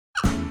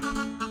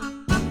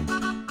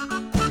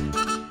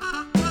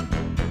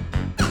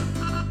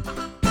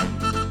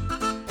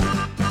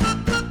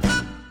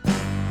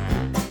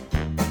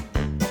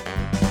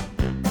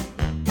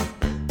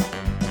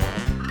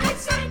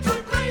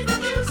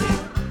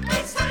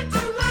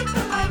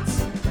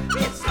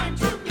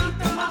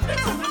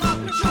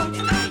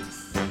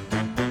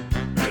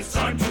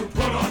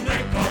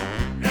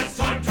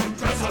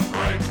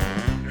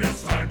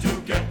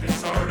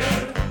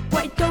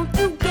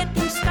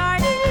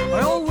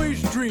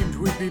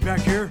be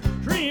back here?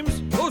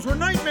 Dreams? Those were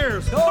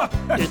nightmares!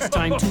 It's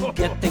time to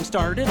get things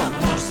started on the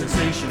most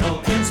sensational,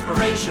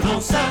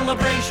 inspirational,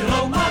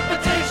 celebrational,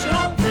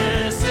 motivational.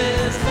 This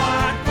is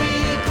what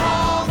we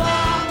call the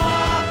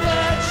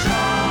Muppet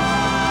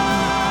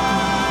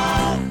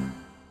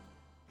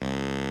Show.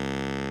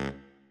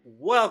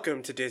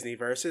 Welcome to Disney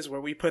Versus,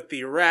 where we put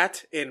the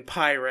rat in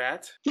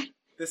Pie-Rat.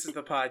 This is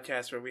the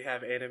podcast where we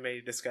have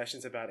animated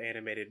discussions about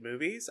animated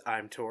movies.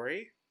 I'm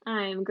Tori.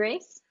 I'm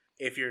Grace.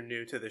 If you're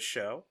new to the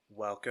show,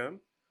 welcome.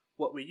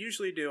 What we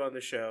usually do on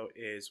the show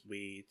is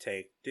we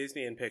take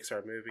Disney and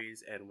Pixar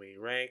movies and we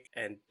rank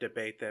and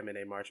debate them in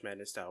a March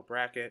Madness style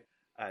bracket.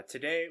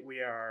 Today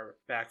we are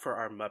back for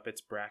our Muppets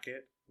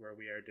bracket, where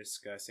we are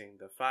discussing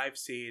the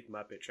 5-seed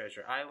Muppet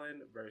Treasure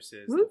Island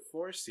versus the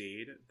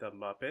 4-seed The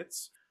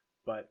Muppets.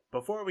 But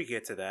before we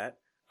get to that,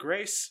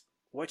 Grace,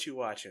 what you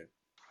watching?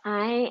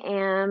 I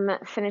am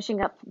finishing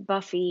up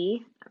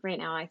Buffy right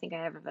now. I think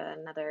I have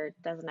another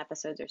dozen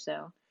episodes or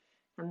so.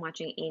 I'm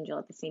watching Angel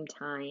at the same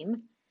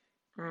time.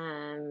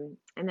 And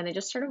then I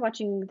just started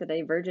watching the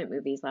Divergent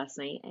movies last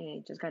night.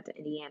 I just got to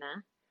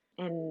Indiana.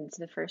 And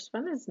the first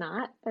one is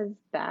not as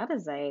bad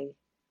as I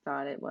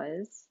thought it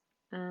was.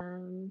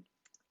 And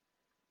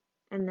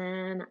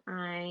then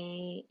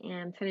I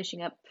am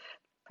finishing up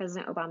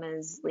President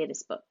Obama's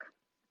latest book,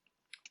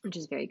 which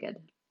is very good,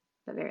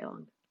 but very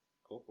long.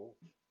 Cool.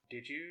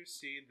 Did you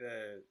see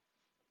the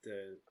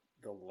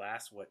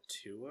last,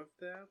 two of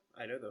them?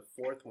 I know the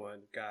fourth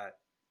one got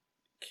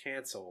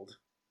canceled,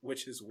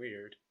 which is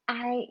weird.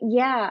 I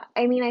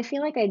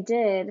feel like I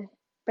did,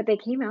 but they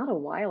came out a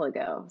while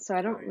ago, so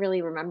I don't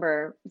really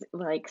remember.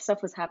 Like,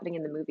 stuff was happening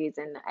in the movies,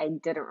 and I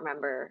didn't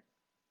remember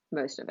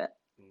most of it.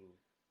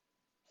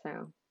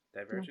 So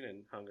Divergent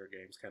and Hunger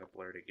Games kind of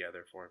blur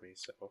together for me,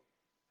 so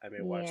I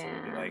may watch them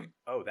and be like,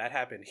 oh, that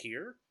happened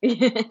here?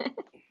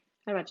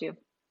 How about you?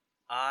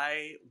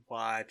 I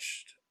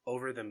watched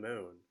Over the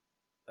Moon,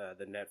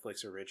 the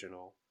Netflix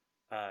original.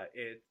 I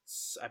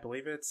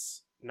believe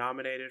it's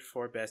nominated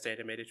for Best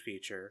Animated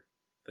Feature.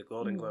 The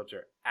Golden Globes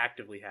are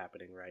actively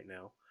happening right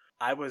now.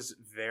 I was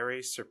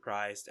very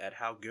surprised at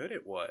how good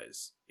it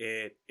was.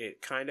 It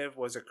kind of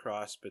was a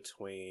cross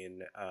between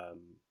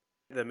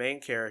the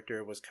main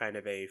character was kind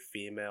of a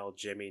female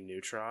Jimmy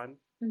Neutron,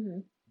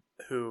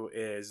 who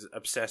is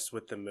obsessed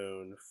with the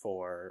moon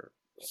for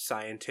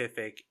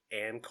scientific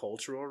and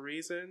cultural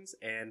reasons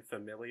and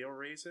familial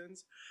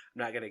reasons. I'm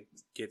not going to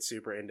get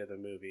super into the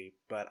movie,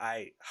 but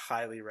I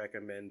highly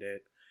recommend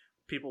it.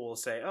 People will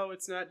say, "Oh,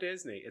 it's not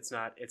Disney." It's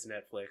not. It's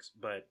Netflix,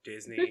 but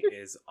Disney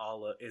is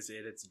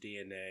in its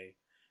DNA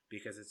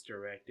because it's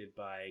directed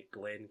by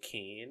Glenn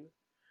Keane,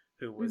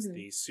 who was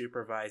the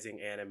supervising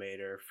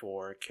animator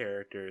for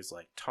characters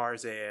like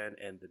Tarzan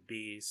and the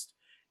Beast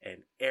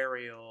and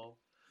Ariel.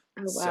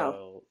 Oh, wow.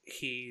 So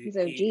he's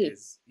OG.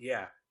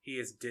 He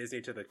is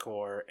Disney to the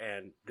core,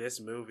 and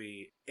this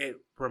movie, it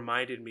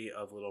reminded me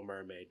of Little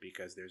Mermaid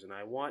because there's an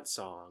I Want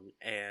song,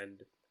 and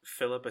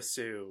Philippa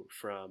Sue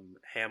from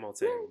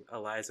Hamilton,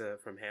 Eliza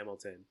from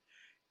Hamilton,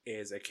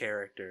 is a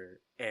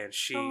character, and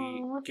she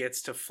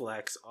gets to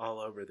flex all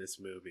over this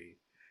movie.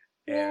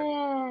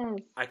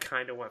 And I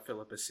kind of want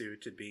Philippa Sue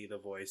to be the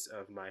voice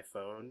of my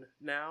phone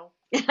now.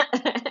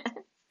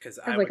 Because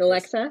I like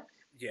Alexa?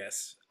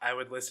 Yes, I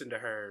would listen to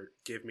her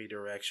give me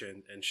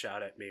direction and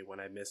shout at me when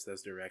I miss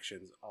those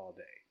directions all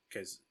day,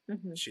 because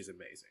she's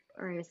amazing.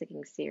 Or I was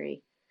thinking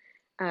Siri.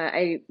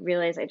 I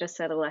realized I just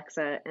said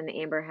Alexa, and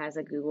Amber has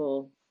a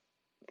Google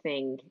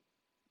thing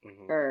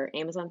or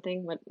Amazon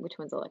thing. Which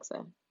one's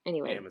Alexa?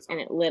 Anyway, Amazon.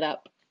 And it lit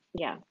up.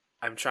 Yeah.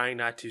 I'm trying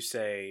not to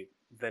say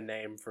the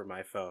name for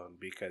my phone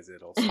because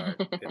it'll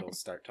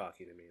start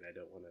talking to me, and I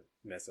don't want to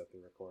mess up the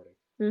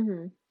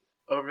recording.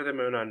 Over the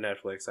Moon on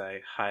Netflix,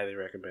 I highly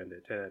recommend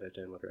it. 10 out of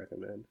 10 would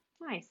recommend.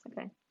 Nice.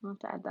 Okay. I'll have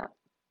to add that.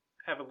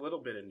 Have a little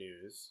bit of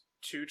news.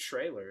 2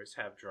 trailers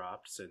have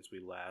dropped since we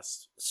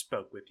last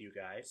spoke with you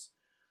guys.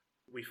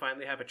 We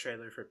finally have a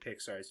trailer for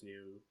Pixar's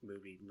new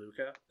movie,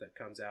 Luca, that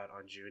comes out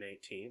on June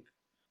 18th.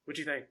 What'd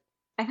you think?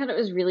 I thought it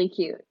was really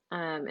cute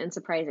and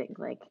surprising.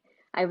 Like,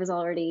 I was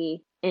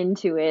already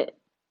into it,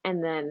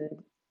 and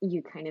then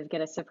you kind of get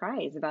a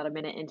surprise about a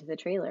minute into the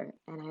trailer,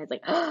 and I was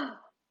like, oh!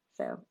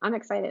 So I'm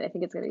excited. I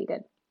think it's going to be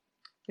good.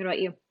 What about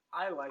you?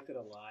 I liked it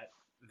a lot.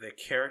 The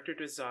character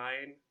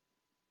design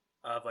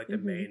of like the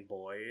main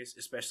boys,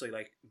 especially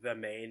like the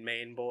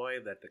main boy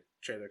that the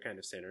trailer kind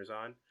of centers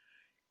on,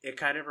 it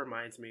kind of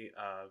reminds me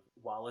of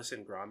Wallace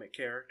and Gromit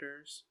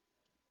characters,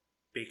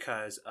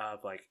 because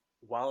of like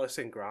Wallace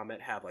and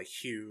Gromit have like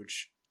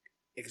huge,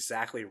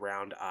 exactly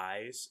round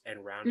eyes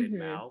and rounded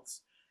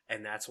mouths,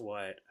 and that's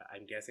what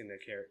I'm guessing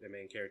the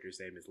main character's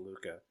name is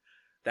Luca.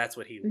 That's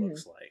what he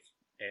looks like.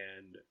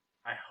 And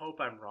I hope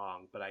I'm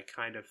wrong, but I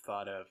kind of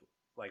thought of,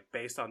 like,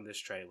 based on this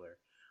trailer,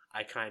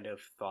 I kind of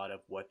thought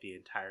of what the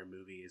entire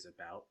movie is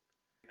about.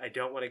 I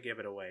don't want to give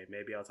it away.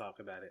 Maybe I'll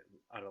talk about it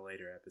on a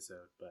later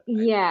episode. But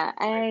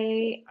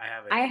I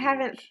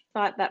haven't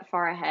thought that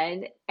far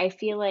ahead. I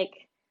feel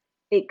like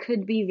it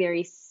could be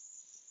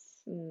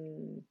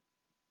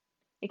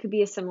it could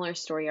be a similar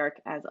story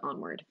arc as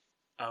Onward.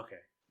 Okay.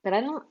 But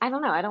I don't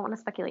know. I don't want to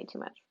speculate too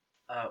much.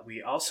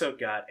 We also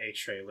got a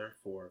trailer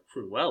for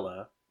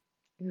Cruella,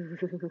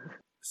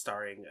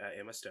 starring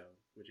Emma Stone,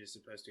 which is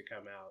supposed to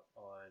come out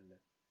on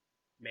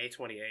May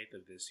 28th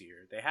of this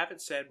year. They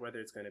haven't said whether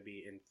it's going to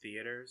be in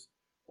theaters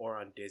or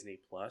on Disney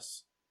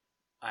Plus.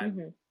 I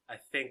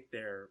think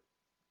they're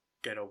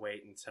going to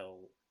wait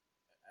until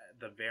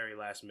the very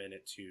last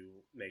minute to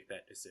make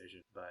that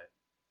decision. But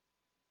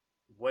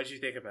what did you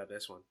think about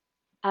this one?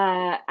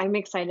 I'm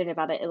excited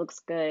about it. It looks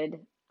good.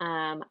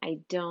 I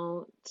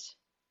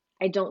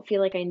don't feel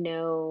like I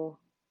know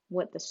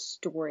what the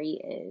story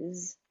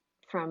is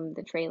from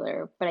the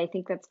trailer, but I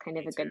think that's kind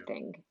of Me a good too.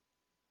 thing.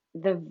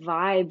 The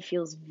vibe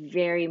feels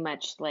very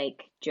much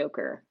like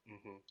Joker.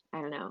 Mm-hmm.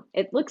 I don't know.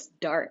 It looks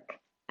dark,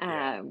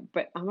 Yeah.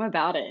 but I'm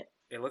about it.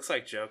 It looks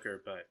like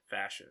Joker, but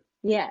fashion.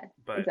 Yeah,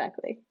 But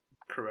exactly.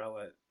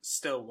 Cruella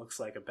still looks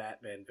like a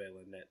Batman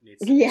villain that needs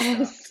to be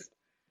Yes. stopped.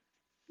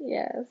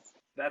 Yes.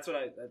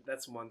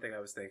 That's one thing I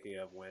was thinking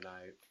of when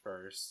I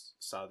first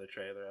saw the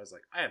trailer. I was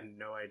like, I have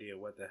no idea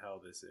what the hell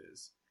this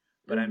is,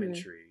 but I'm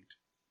intrigued.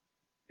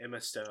 Emma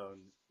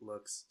Stone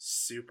looks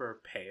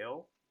super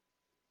pale,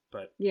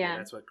 but Yeah.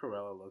 that's what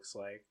Cruella looks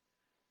like.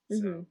 So,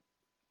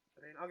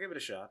 I mean, I'll give it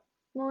a shot.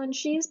 Well, and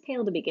she's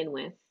pale to begin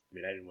with. I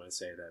mean, I didn't want to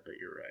say that, but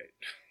you're right.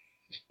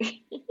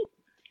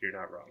 You're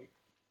not wrong.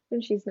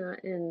 And she's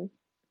not in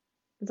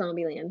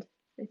Zombieland.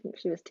 I think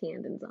she was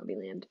tanned in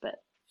Zombieland,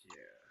 but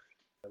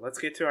Yeah. Let's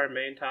get to our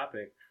main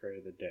topic for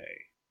the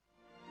day.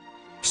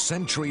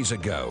 Centuries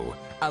ago,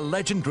 a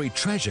legendary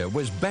treasure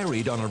was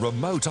buried on a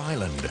remote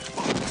island.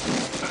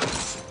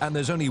 And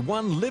there's only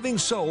one living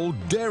soul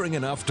daring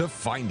enough to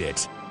find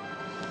it.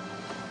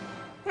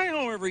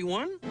 Hello,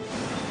 everyone.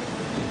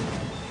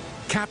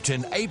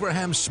 Captain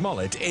Abraham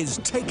Smollett is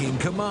taking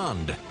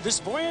command. This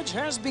voyage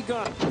has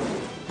begun.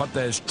 But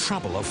there's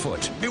trouble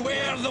afoot.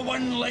 Beware the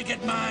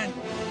one-legged man.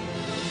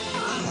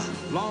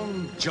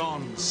 Long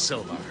John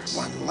Silver.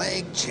 One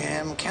leg,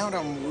 Jim. Count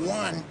 'em.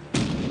 One.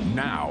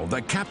 Now,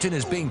 the captain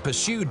is being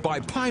pursued by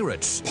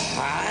pirates,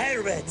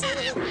 Pirates.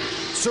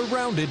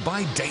 surrounded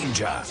by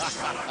danger,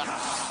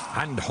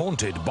 and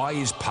haunted by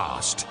his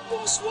past.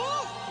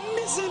 Bonsoir,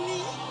 mes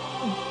amis.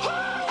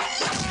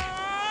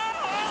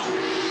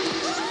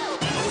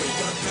 We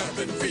got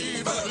cabin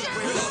fever.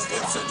 We lost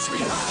it since we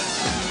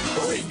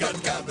had. We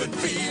got cabin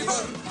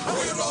fever.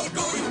 We're all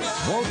going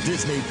mad. Walt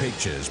Disney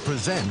Pictures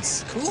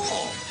presents, Cool.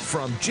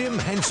 from Jim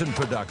Henson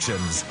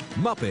Productions,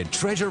 Muppet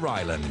Treasure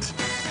Island.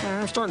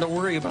 I'm starting to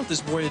worry about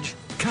this voyage.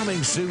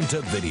 Coming soon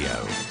to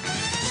video.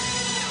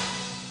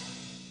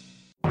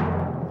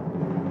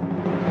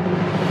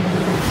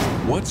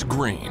 What's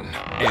green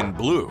and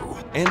blue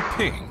and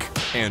pink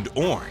and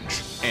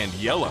orange and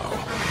yellow?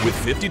 With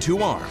 52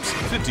 arms,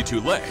 52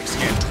 legs,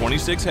 and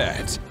 26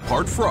 heads.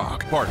 Part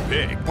frog, part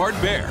pig, part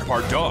bear,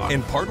 part dog,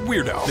 and part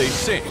weirdo. They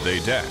sing, they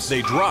dance,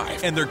 they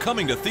drive, and they're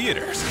coming to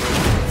theaters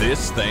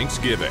this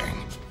Thanksgiving.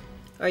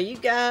 Are you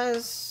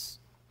guys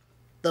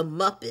the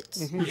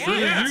Muppets?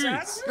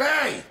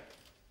 Hey!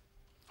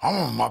 I'm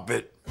a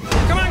Muppet.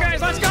 Come on,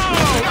 guys, let's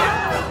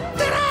go!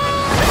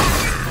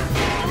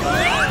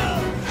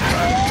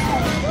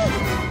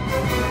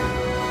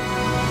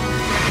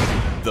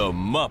 The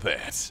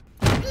Muppets.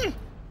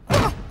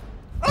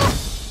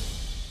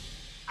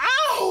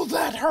 Ow,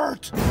 that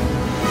hurt!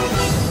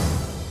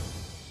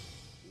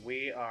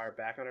 We are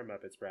back on our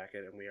Muppets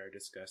bracket, and we are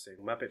discussing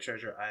Muppet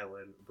Treasure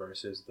Island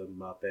versus the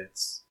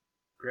Muppets.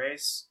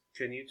 Grace,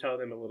 can you tell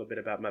them a little bit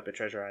about Muppet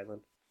Treasure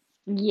Island?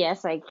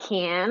 yes, I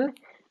can.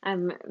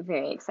 I'm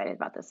very excited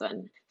about this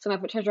one. So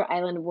Muppet Treasure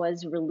Island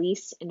was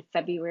released in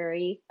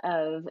February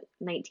of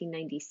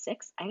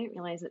 1996. I didn't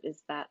realize it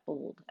is that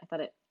old. I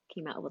thought it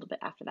came out a little bit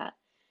after that.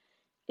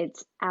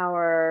 It's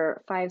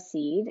our 5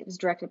 seed. It was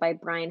directed by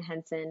Brian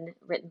Henson,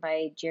 written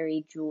by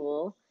Jerry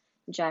Jewell,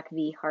 Jack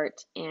V.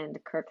 Hart,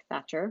 and Kirk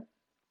Thatcher.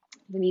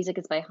 The music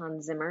is by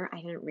Hans Zimmer.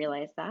 I didn't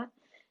realize that.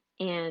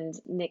 And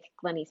Nick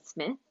Glennie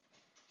Smith,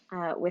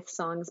 with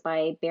songs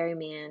by Barry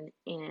Mann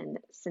and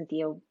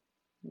Cynthia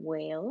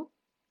Whale.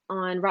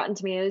 On Rotten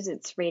Tomatoes,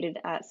 it's rated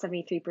at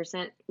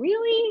 73%.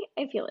 Really?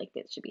 I feel like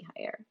it should be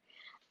higher.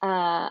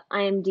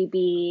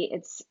 IMDb,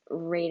 it's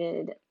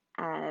rated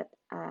at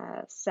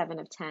 7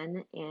 of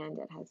 10, and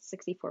it has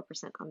 64%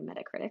 on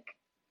Metacritic.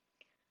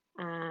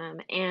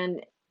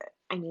 And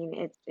I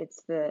mean,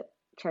 it's the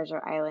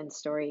Treasure Island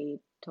story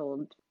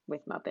told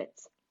with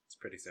Muppets. It's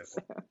pretty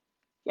simple. So,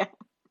 yeah.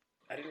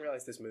 I didn't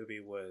realize this movie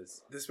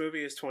is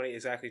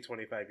exactly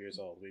 25 years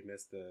old. We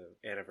missed the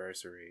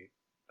anniversary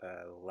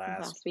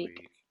last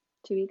week.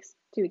 2 weeks.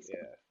 2 weeks ago.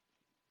 Yeah.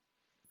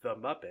 The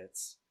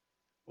Muppets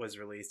was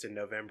released in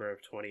November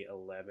of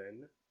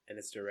 2011, and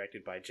it's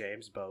directed by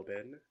James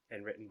Bobin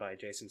and written by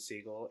Jason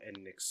Segel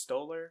and Nick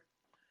Stoller.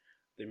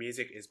 The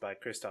music is by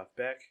Christoph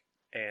Beck,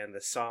 and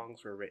the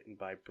songs were written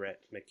by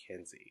Brett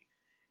McKenzie.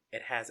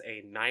 It has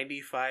a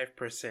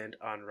 95%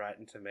 on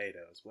Rotten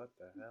Tomatoes. What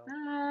the hell?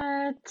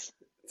 What?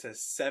 It's a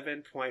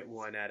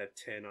 7.1 out of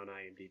 10 on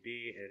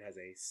IMDb, and it has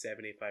a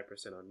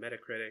 75% on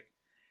Metacritic.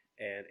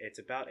 And it's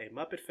about a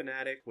Muppet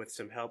fanatic with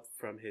some help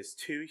from his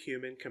two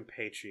human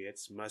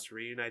compatriots must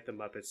reunite the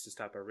Muppets to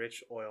stop a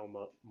rich oil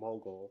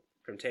mogul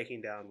from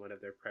taking down one of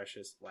their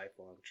precious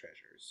lifelong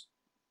treasures.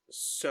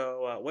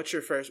 So, what was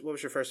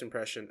your first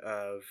impression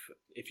of,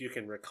 if you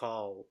can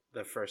recall,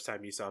 the first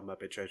time you saw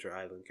Muppet Treasure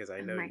Island? Because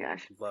I know my you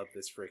gosh. love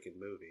this freaking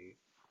movie.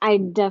 I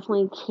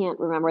definitely can't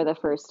remember the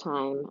first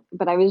time,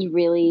 but I was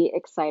really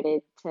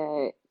excited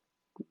to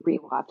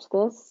rewatch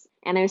this.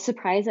 And I was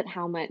surprised at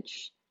how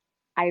much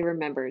I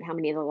remembered, how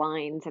many of the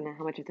lines and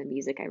how much of the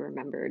music I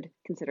remembered,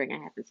 considering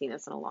I haven't seen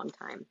this in a long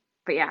time.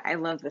 But yeah, I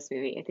love this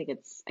movie. I think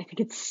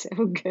it's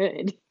so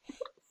good.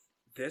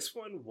 This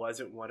one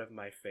wasn't one of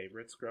my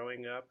favorites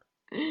growing up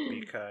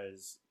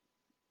because,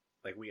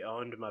 like, we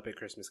owned Muppet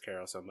Christmas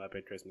Carol, so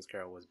Muppet Christmas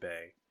Carol was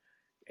bae.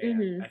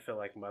 And I feel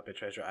like Muppet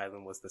Treasure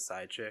Island was the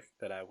side chick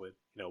that I would,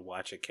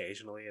 watch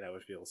occasionally, and I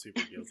would feel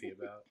super guilty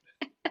about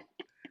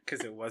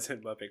because it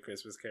wasn't Muppet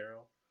Christmas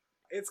Carol.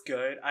 It's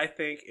good. I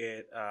think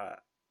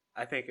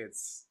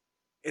it's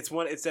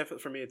definitely,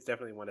 for me, it's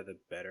definitely one of the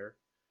better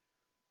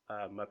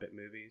Muppet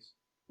movies.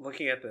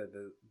 Looking at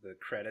the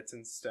credits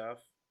and stuff,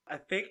 I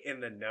think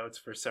in the notes,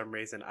 for some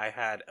reason, I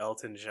had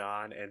Elton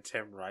John and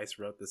Tim Rice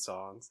wrote the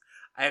songs.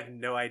 I have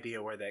no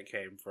idea where that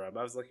came from.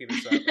 I was looking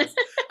this up.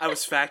 I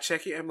was fact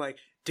checking. I'm like,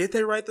 did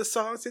they write the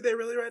songs? Did they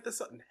really write the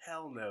song?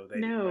 Hell no,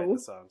 they didn't write the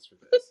songs for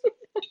this.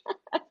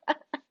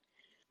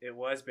 It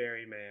was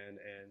Barry Mann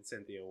and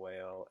Cynthia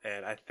Whale,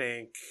 and I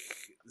think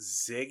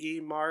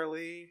Ziggy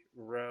Marley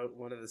wrote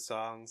one of the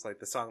songs, like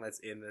the song that's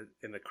in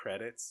the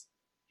credits.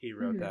 He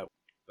wrote that.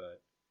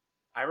 But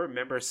I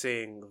remember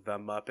seeing the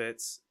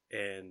Muppets.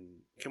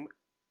 And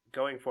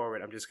going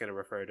forward, I'm just going to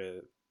refer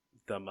to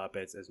the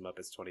Muppets as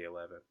Muppets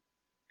 2011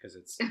 because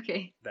it's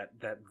Okay.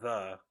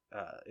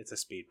 it's a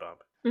speed bump.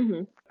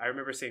 I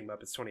remember seeing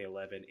Muppets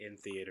 2011 in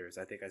theaters.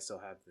 I think I still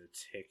have the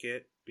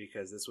ticket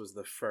because this was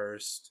the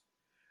first.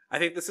 I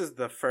think this is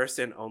the first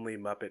and only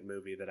Muppet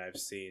movie that I've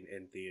seen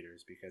in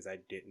theaters because I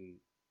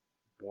didn't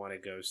want to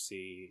go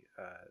see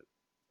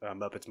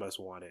Muppets Most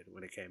Wanted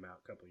when it came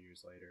out a couple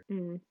years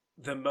later.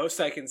 The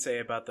most I can say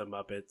about the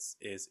Muppets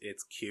is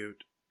it's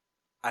cute.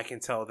 I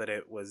can tell that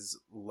it was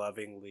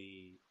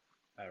lovingly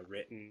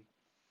written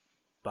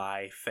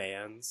by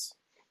fans.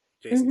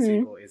 Jason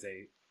Segel is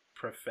a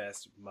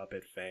professed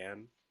Muppet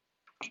fan.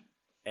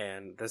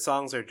 And the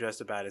songs are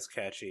just about as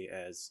catchy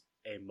as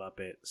a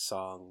Muppet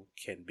song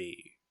can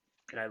be.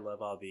 And I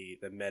love all the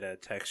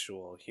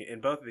meta-textual...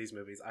 In both of these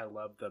movies, I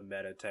love the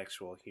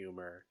meta-textual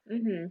humor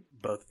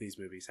both of these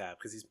movies have.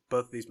 Because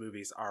both of these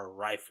movies are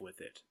rife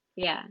with it.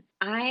 Yeah.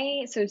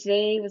 So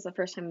today was the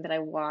first time that I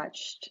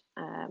watched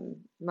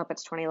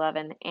Muppets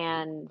 2011,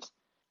 and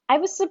I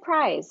was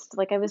surprised.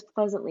 Like, I was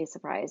pleasantly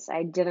surprised.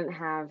 I didn't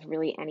have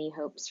really any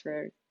hopes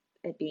for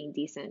it being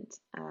decent.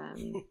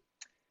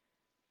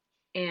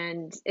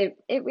 And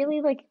it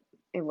really, like,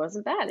 it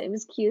wasn't bad. It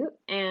was cute,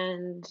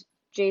 and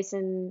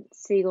Jason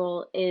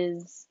Segel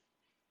is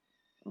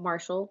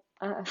Marshall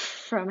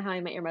from How I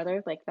Met Your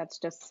Mother. Like, it's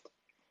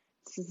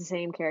the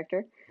same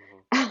character.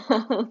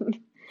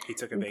 He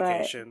took a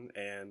vacation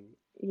and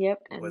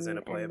was in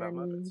a play about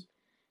Muppets.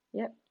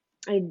 Yep.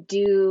 I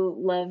do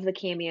love the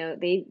cameo.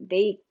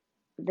 They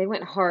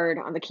went hard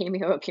on the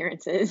cameo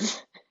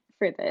appearances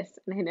for this.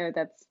 And I know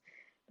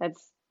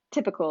that's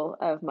typical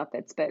of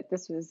Muppets, but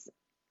this was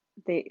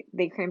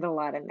they crammed a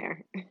lot in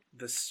there.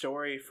 The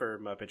story for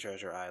Muppet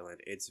Treasure Island,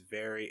 it's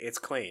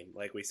clean.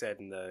 Like we said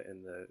in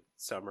the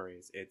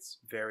summaries, it's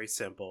very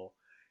simple.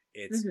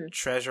 It's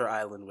Treasure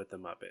Island with the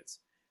Muppets.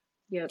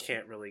 Yep.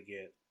 Can't really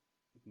get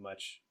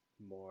much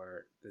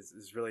more.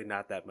 There's really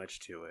not that much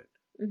to it.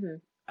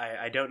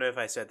 I don't know if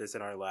I said this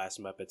in our last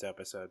Muppets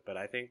episode, but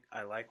I think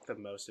I like the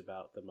most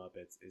about the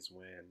Muppets is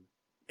when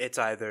it's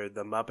either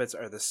the Muppets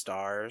are the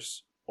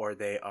stars or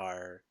they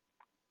are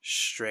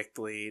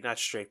not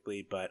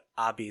strictly, but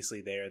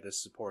obviously they are the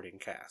supporting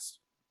cast.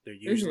 They're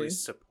usually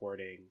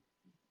supporting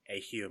a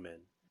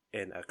human.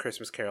 In A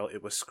Christmas Carol,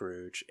 it was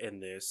Scrooge. In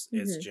this,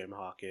 it's Jim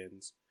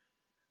Hawkins.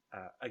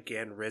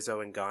 Again,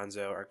 Rizzo and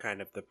Gonzo are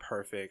kind of the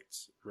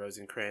perfect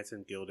Rosencrantz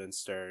and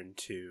Guildenstern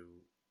to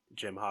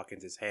Jim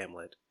Hawkins'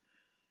 Hamlet.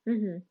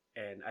 And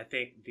I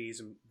think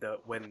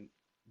when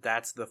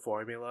that's the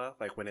formula,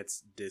 like when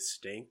it's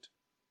distinct,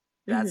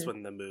 that's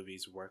when the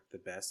movies work the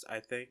best, I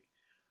think.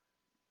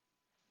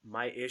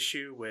 My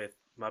issue with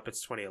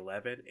Muppets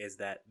 2011 is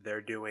that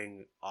they're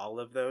doing all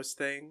of those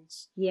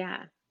things.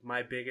 Yeah.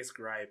 My biggest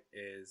gripe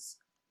is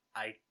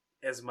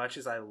as much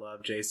as I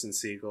love Jason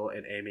Segel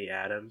and Amy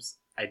Adams,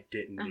 I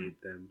didn't need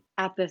them.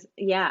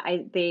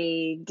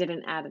 They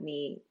didn't add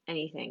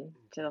anything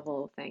to the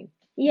whole thing.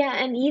 Yeah,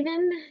 and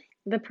even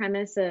the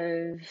premise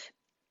of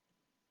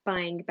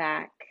buying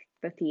back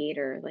the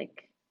theater,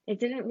 like, it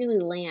didn't really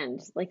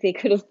land. Like,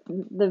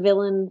 the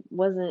villain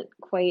wasn't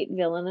quite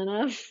villain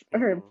enough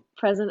or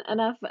present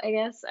enough, I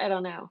guess. I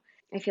don't know.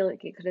 I feel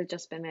like it could have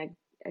just been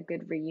a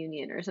good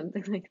reunion or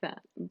something like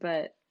that.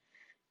 But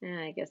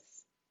I guess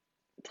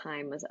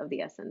time was of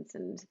the essence,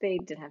 and they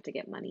did have to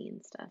get money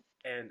and stuff.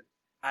 And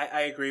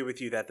I agree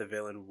with you that the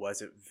villain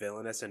wasn't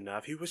villainous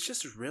enough. He was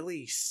just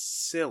really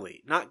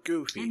silly, not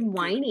goofy. And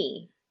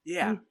whiny.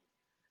 Yeah.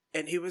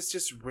 And he was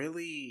just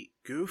really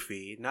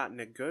goofy, not in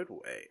a good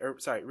way. Or,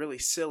 sorry, really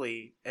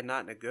silly and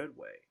not in a good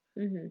way.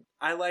 Mm-hmm.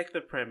 I like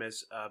the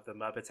premise of the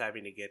Muppets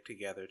having to get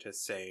together to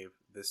save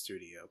the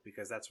studio,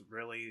 because that's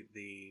really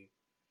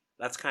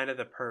that's kind of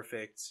the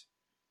perfect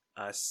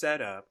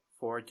setup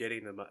for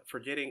getting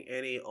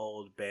any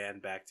old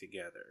band back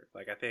together.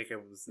 Like, I think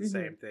it was the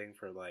same thing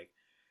for, like,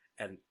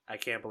 and I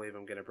can't believe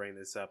I'm going to bring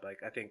this up. Like,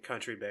 I think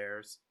Country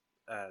Bears,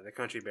 the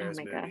Country Bears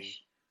movie.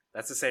 Gosh.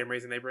 That's the same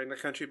reason they bring the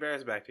Country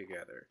Bears back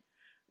together.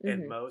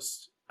 And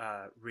most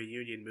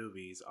reunion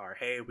movies are,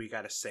 hey, we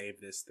got to save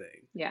this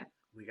thing. Yeah.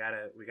 We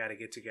gotta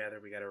get together.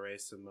 We gotta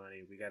raise some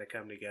money. We gotta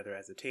come together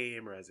as a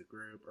team or as a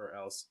group, or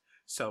else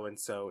so and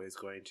so is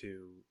going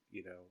to,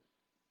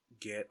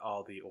 get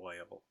all the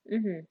oil.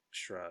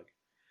 Shrug.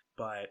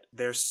 But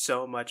there's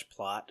so much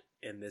plot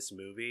in this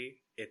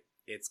movie.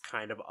 It's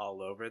kind of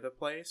all over the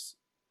place,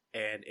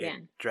 and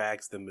it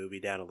drags the movie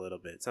down a little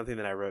bit. Something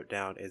that I wrote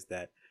down is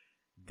that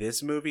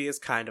this movie is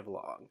kind of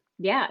long.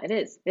 Yeah, it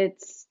is.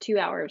 It's 2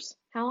 hours.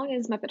 How long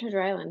is Muppet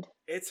Treasure Island?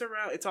 It's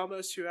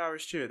almost 2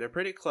 hours too. They're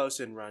pretty close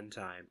in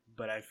runtime,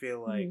 but I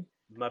feel like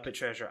Muppet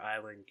Treasure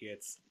Island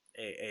gets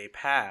a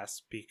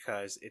pass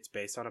because it's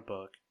based on a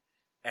book.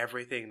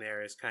 Everything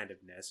there is kind of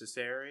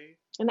necessary.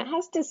 And it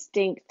has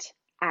distinct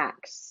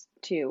acts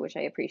too, which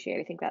I appreciate.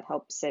 I think that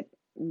helps it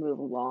move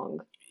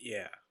along.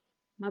 Yeah.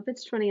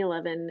 Muppets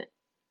 2011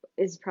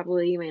 is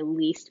probably my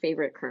least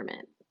favorite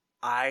Kermit.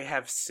 I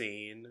have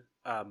seen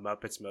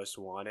Muppets Most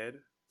Wanted,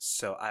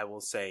 so I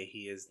will say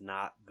he is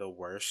not the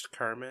worst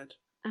Kermit.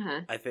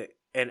 I think,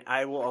 and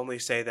I will only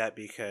say that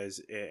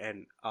because,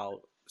 and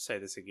I'll say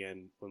this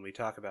again when we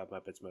talk about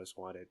Muppets Most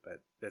Wanted,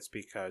 but that's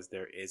because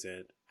there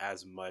isn't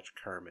as much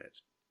Kermit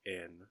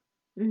in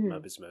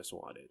Muppets Most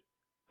Wanted.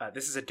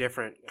 This is a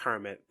different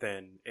Kermit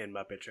than in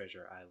Muppet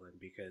Treasure Island,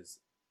 because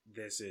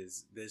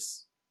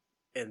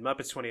in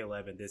Muppets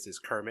 2011, this is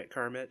Kermit,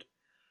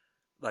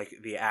 like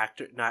the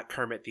actor, not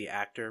Kermit the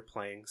actor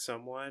playing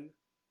someone.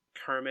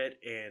 Kermit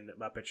in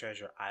Muppet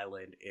Treasure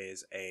Island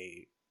is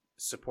a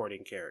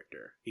supporting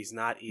character. He's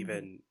not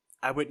even,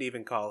 I wouldn't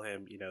even call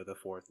him, the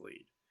fourth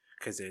lead,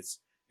 because it's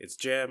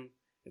Jim,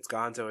 it's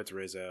Gonzo, it's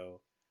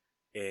Rizzo,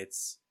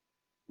 it's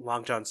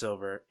Long John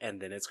Silver,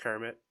 and then it's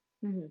Kermit.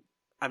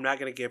 I'm not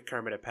gonna give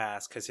Kermit a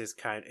pass because his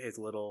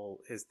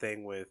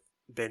thing with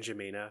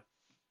Benjamina,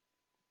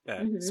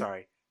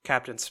 sorry,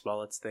 Captain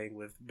Smollett's thing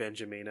with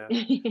Benjamina,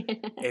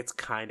 it's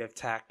kind of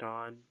tacked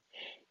on.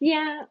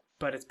 Yeah,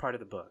 but it's part of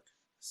the book,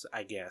 so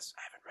I guess.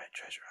 I haven't read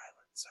Treasure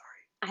Island.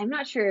 Sorry, I'm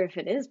not sure if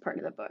it is part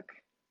of the book.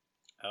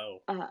 Oh,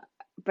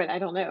 but I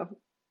don't know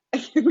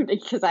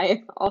because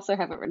I also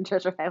haven't read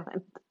Treasure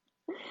Island.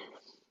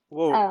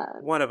 Well,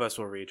 one of us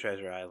will read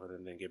Treasure Island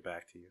and then get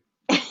back to you.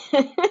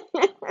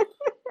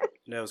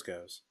 Nose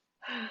goes.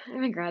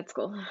 I'm in grad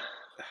school.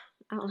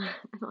 I don't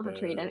have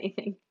to read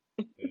anything.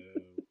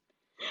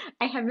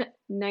 I have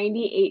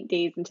 98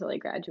 days until I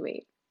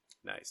graduate.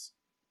 Nice.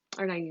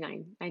 Or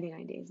 99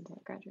 days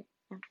until I graduate.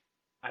 Yeah.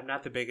 I'm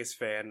not the biggest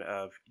fan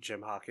of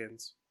Jim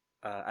Hawkins.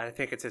 I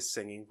think it's his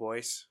singing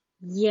voice.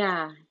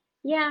 Yeah,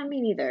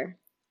 me neither.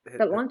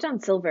 But Long John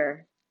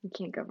Silver, you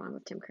can't go wrong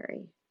with Tim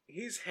Curry.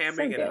 He's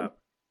hamming it up.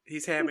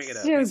 He's hamming it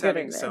up. So He's good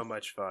having in so this.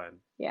 much fun.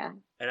 Yeah.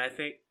 And I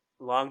think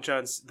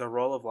the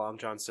role of Long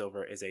John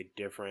Silver is a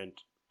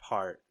different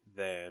part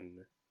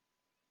than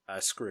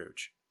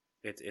Scrooge.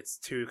 It's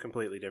two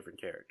completely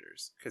different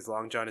characters, because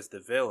Long John is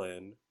the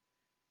villain,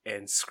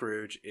 and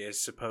Scrooge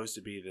is supposed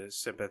to be the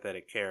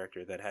sympathetic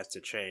character that has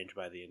to change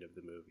by the end of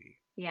the movie.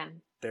 Yeah.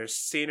 There's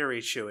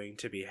scenery chewing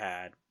to be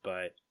had,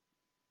 but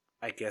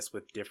I guess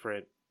with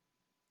different,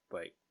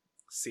 like,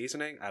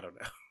 seasoning? I don't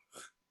know.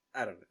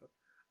 I don't know.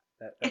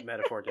 That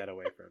metaphor got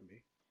away from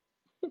me.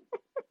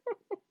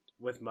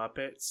 With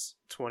Muppets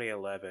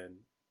 2011,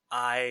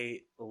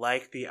 I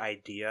like the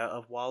idea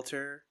of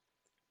Walter.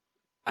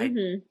 I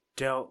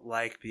don't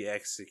like the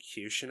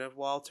execution of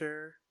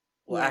Walter.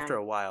 Well, after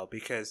a while,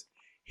 because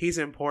he's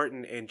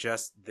important in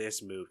just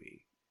this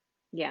movie.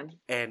 Yeah.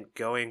 And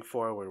going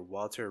forward,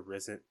 Walter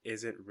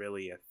isn't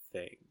really a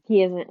thing.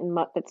 He isn't in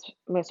Muppets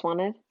Most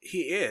Wanted?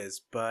 He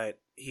is, but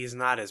he's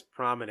not as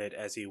prominent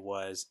as he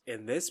was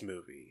in this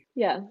movie.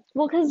 Yeah.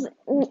 Well,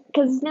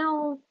 because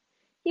now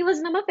he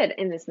wasn't a Muppet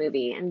in this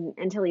movie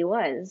until he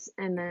was.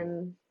 And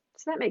then,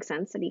 so that makes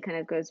sense that he kind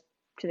of goes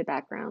to the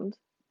background.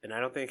 And I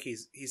don't think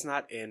he's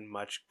not in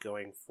much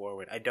going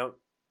forward. I don't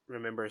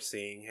remember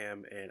seeing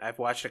him in... I've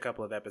watched a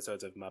couple of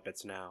episodes of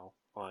Muppets Now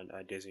on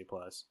Disney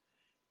Plus,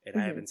 and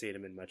I haven't seen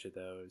him in much of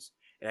those.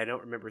 And I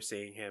don't remember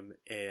seeing him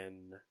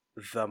in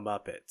The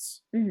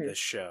Muppets, the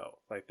show,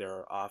 like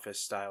their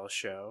office-style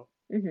show.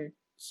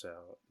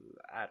 So,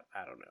 I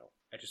don't know.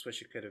 I just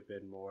wish it could have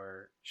been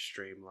more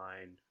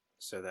streamlined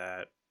so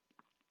that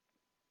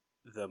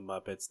the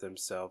Muppets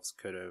themselves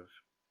could have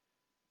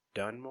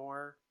done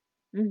more.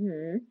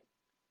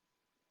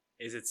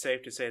 Is it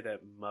safe to say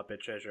that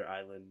Muppet Treasure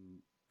Island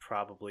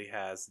probably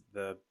has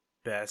the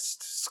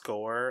best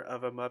score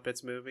of a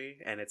Muppets movie,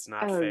 and it's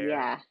not Oh fair.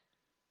 yeah.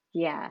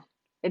 Yeah.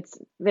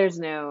 There's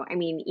no, I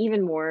mean,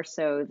 even more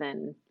so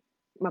than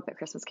Muppet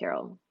Christmas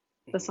Carol.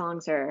 The Mhm.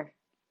 songs are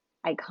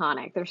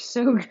iconic. They're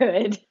so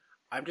good.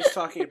 I'm just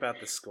talking about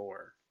the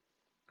score.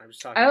 I'm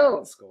just talking about the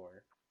Oh,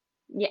 score.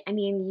 yeah, I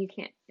mean, you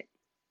can't,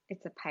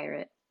 it's a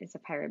pirate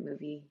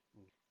movie.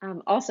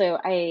 Also,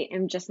 I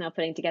am just now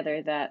putting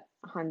together that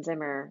Hans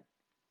Zimmer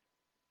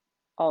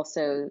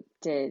also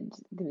did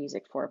the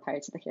music for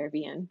Pirates of the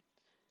Caribbean.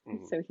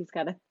 Mhm. So he's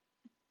got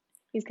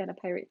a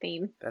pirate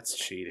theme. That's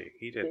cheating.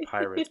 He did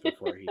Pirates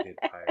before he did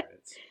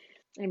Pirates.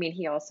 I mean,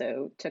 he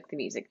also took the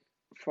music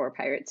for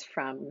Pirates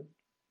from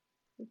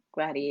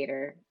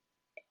Gladiator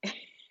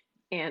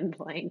and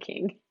Lion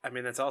King. I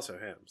mean, that's also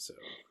him, so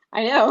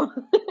I know.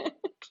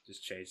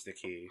 just change the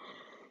key.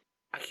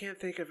 I can't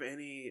think of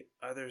any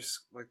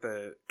others, like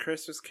the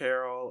Christmas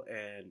Carol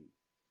and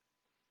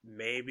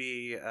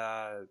maybe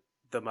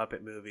the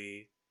Muppet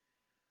movie,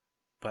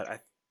 but I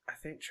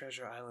think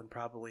Treasure Island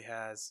probably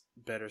has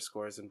better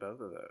scores than both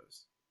of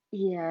those.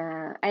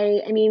 Yeah,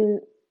 I mean,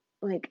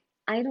 like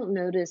I don't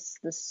notice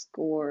the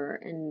score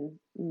in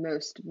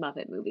most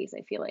Muppet movies.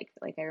 I feel like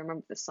I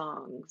remember the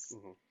songs,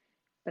 Mhm.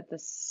 but the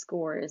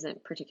score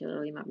isn't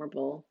particularly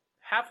memorable.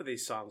 Half of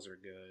these songs are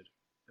good.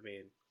 I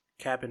mean,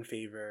 Cabin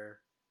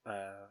Fever,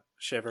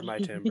 Shiver My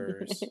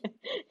Timbers.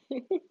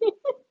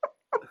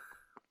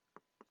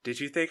 Did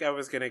you think I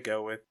was gonna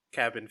go with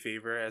Cabin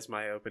Fever as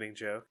my opening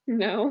joke?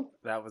 No.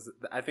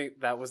 I think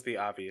that was the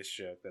obvious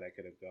joke that I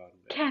could have gone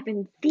with.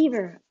 Cabin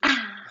Fever.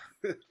 Ah.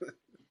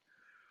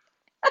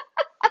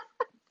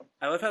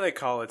 I love how they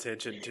call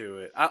attention to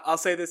it. I'll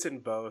say this in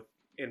both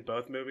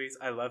movies.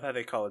 I love how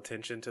they call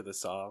attention to the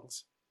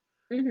songs.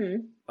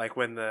 Mm-hmm. Like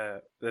when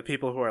the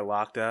people who are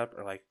locked up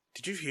are like,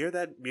 "Did you hear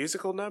that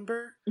musical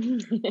number?"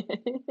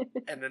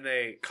 And then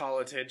they call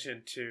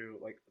attention to,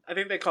 like, I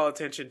think they call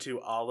attention to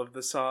all of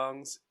the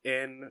songs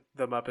in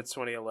the Muppets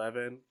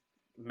 2011.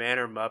 Man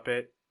or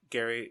Muppet,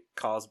 Gary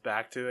calls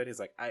back to it. He's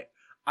like,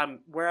 I'm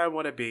where I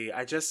want to be.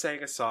 I just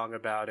sang a song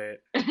about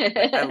it.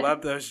 I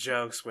love those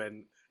jokes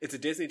when it's a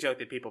Disney joke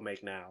that people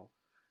make now.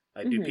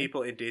 Like, do Mhm.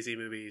 people in Disney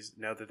movies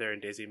know that they're in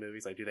Disney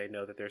movies? Like, do they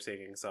know that they're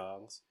singing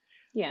songs?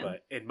 Yeah.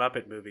 But in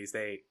Muppet movies,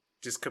 they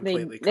just They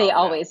completely they call it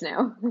always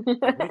out. know.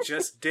 Like, we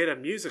just did a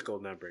musical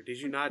number. Did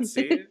you not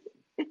see it?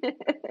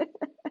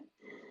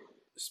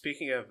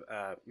 Speaking of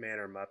Man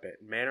or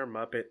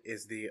Muppet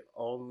is the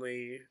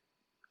only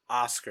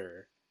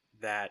Oscar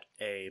that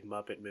a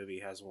Muppet movie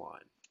has won.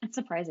 It's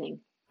surprising.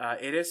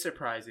 It is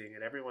surprising,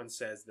 and everyone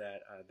says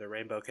that The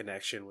Rainbow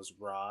Connection was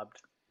robbed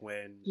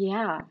when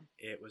Yeah.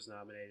 it was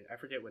nominated. I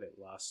forget what it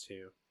lost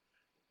to,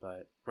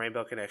 but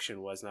Rainbow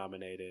Connection was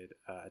nominated.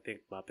 I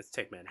think Muppets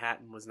Take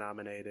Manhattan was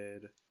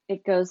nominated.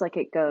 It goes like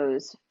it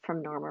goes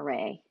from Norma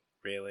Ray.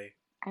 Really?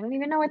 I don't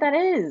even know what that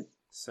is.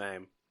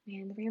 Same.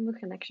 Man, the Rainbow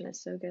Connection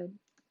is so good.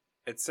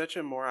 It's such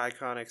a more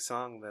iconic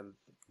song than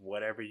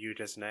whatever you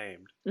just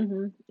named.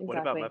 Mm-hmm.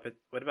 Exactly.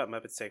 What about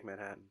Muppets Take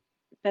Manhattan?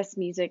 Best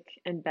music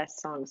and best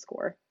song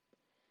score.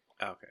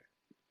 Okay.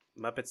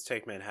 Muppets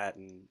Take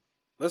Manhattan.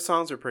 Those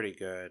songs are pretty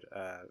good.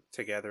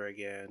 Together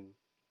Again,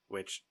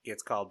 which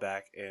gets called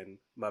back in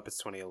Muppets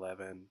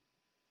 2011.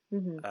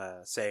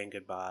 Mm-hmm. Saying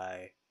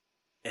Goodbye.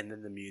 And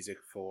then the music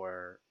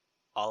for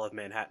all of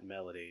Manhattan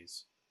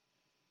Melodies.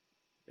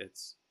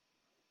 It's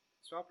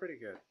all pretty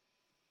good.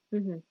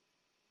 Mm-hmm.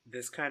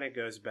 This kind of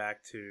goes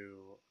back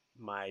to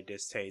my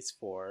distaste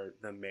for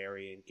the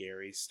Mary and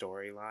Gary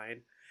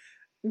storyline.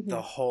 Mm-hmm.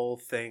 The whole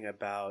thing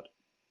about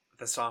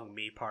the song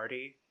Me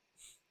Party,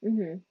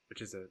 Mm-hmm.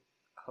 which is a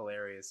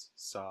hilarious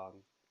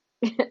song.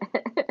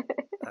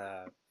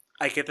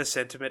 I get the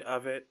sentiment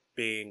of it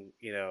being,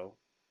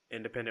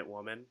 independent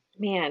woman.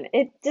 Man,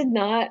 it did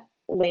not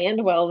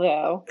land well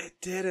though. It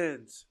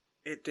didn't.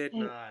 It did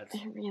not.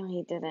 It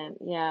really didn't.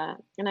 Yeah.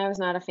 And I was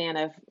not a fan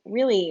of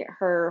really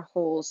her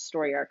whole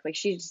story arc. Like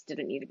she just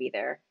didn't need to be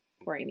there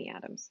for Amy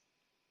Adams.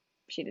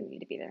 She didn't need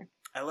to be there.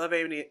 I love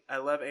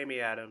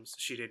Amy Adams.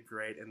 She did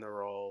great in the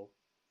role,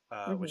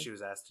 what Mhm. she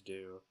was asked to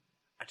do.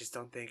 I just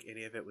don't think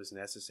any of it was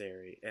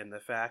necessary. And the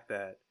fact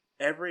that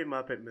every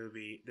Muppet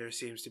movie, there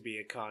seems to be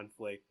a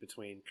conflict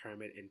between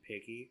Kermit and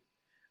Piggy.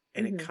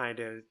 And Mhm. it kind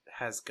of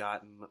has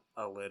gotten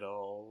a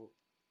little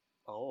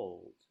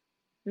old.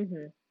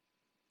 Mm-hmm.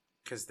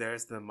 Because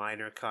there's the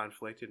minor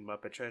conflict in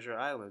Muppet Treasure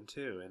Island,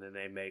 too. And then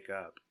they make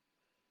up.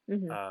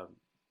 Mm-hmm.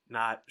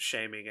 Not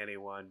shaming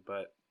anyone,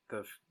 but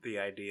the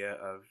idea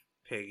of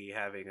Piggy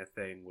having a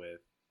thing with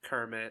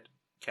Kermit,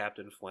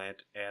 Captain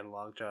Flint, and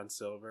Long John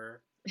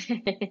Silver.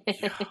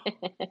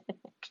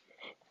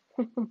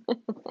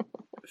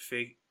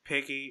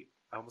 Piggy,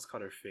 I almost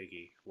called her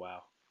Figgy.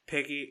 Wow.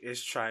 Piggy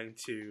is trying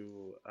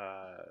to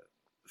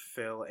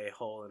fill a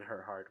hole in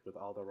her heart with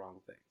all the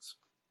wrong things.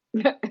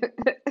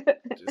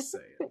 Just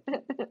saying.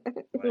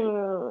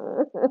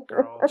 Like,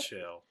 girl,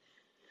 chill.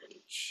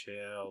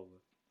 Chill.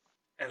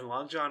 And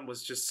Long John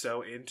was just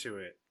so into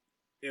it.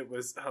 It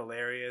was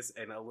hilarious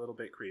and a little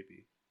bit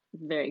creepy.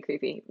 very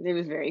creepy. It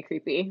was very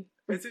creepy.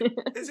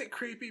 Is it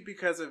creepy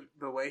because of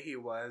the way he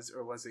was,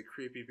 or was it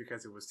creepy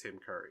because it was Tim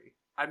Curry?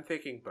 I'm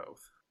thinking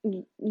both.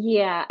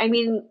 Yeah, I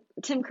mean,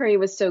 Tim Curry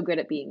was so good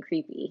at being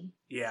creepy.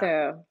 Yeah.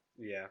 So,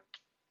 Yeah.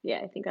 yeah,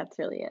 I think that's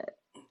really it.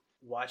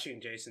 Watching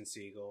Jason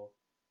Segel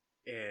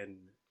in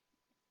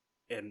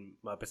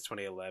Muppets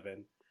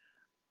 2011,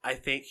 I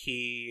think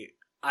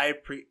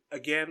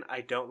again,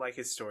 I don't like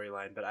his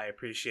storyline, but I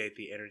appreciate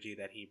the energy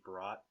that he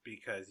brought,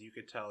 because you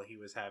could tell he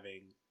was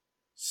having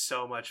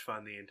so much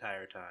fun the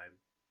entire time.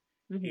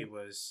 Mm-hmm. He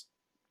was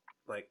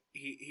like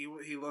he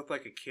looked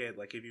like a kid.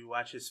 Like, if you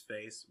watch his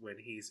face when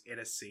he's in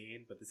a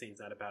scene but the scene's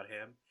not about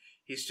him,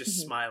 he's just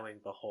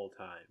smiling the whole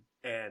time,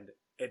 and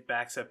it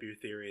backs up your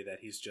theory that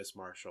he's just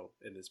Marshall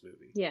in this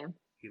movie. Yeah.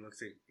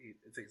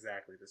 It's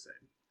exactly the same.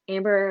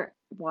 Amber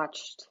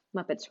watched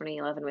Muppets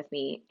 2011 with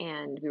me,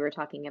 and we were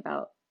talking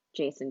about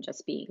Jason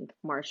just being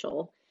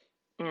Marshall,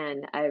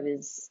 and I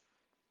was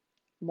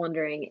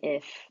wondering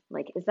if,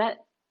 like, is that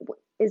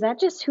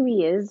just who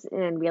he is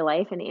in real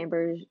life? And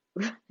Amber's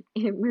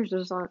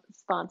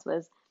response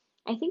was,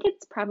 I think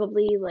he's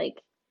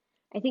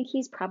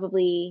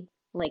probably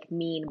like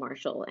mean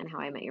Marshall in How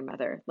I Met Your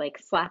Mother. Like,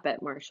 slap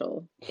at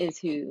Marshall is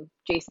who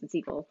Jason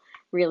Segel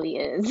really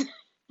is.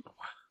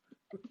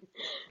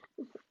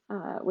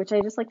 Which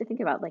I just like to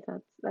think about. Like,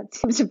 that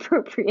seems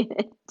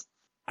appropriate.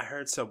 I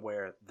heard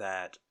somewhere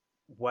that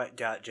what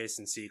got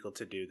Jason Segel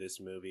to do this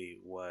movie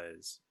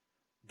was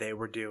they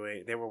were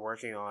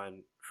working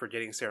on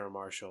Forgetting Sarah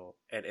Marshall,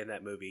 and in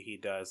that movie he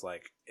does,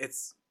 like,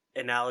 it's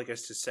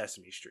analogous to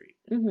Sesame Street.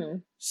 Mm-hmm.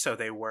 So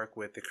they work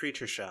with the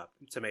Creature Shop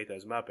to make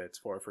those Muppets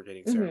for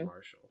Forgetting Sarah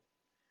Marshall.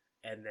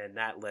 And then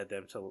that led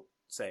them to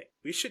say,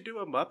 we should do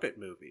a Muppet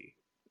movie.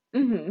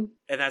 Mm-hmm.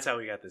 And that's how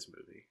we got this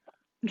movie.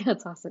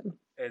 That's awesome.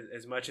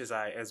 As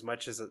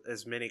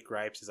many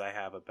gripes as I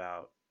have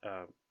about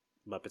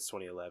Muppets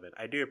 2011,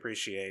 I do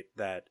appreciate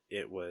that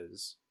it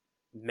was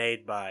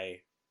made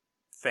by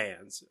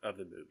fans of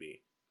the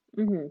movie,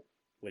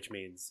 which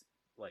means,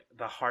 like,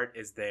 the heart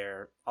is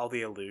there. All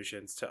the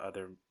allusions to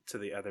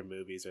the other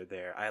movies are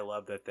there. I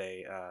love that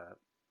they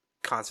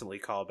constantly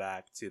call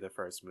back to the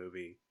first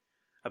movie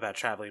about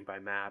traveling by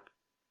map.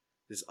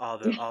 There's all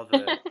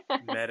the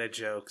meta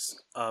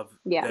jokes of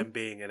them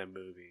being in a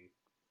movie.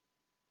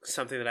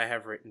 Something that I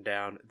have written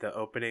down: the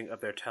opening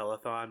of their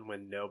telethon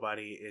when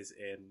nobody is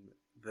in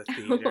the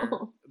theater,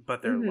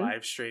 but they're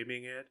live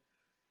streaming it.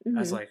 I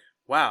was like,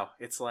 wow,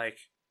 it's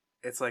like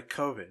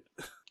COVID.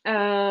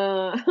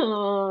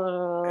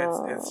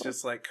 It's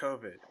just like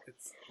COVID.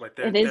 It's like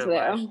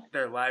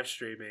they're live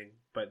streaming,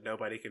 but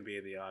nobody can be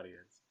in the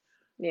audience.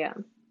 Yeah.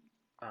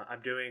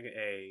 I'm doing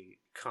a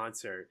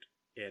concert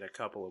in a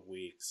couple of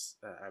weeks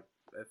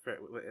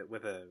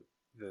with the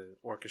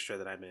orchestra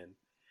that I'm in,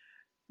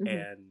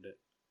 and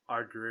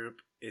our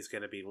group is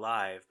going to be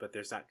live, but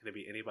there's not going to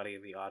be anybody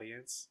in the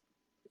audience.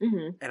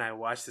 And I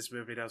watched this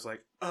movie and I was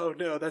like, oh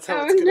no, that's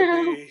how it's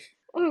going to be.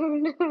 Oh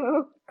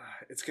no.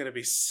 It's going to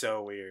be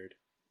so weird.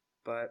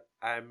 But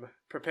I'm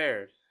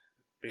prepared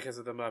because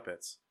of the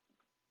Muppets.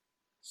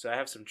 So I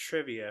have some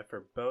trivia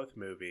for both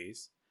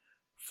movies.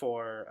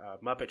 For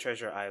Muppet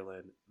Treasure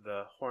Island,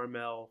 the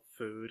Hormel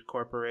Food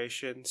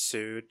Corporation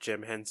sued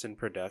Jim Henson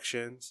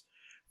Productions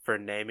for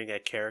naming a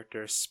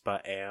character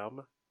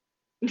Spam.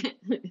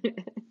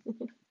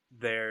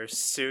 Their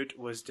suit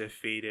was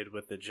defeated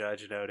with the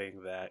judge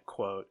noting that,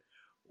 quote,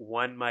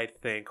 one might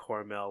think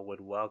Hormel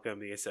would welcome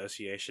the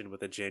association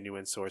with a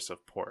genuine source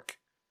of pork.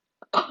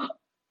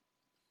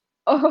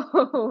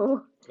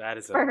 Oh, that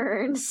is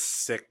burn. A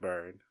sick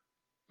burn.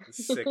 The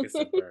sickest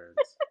of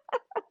burns.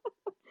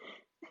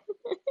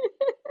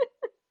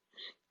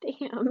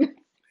 Damn.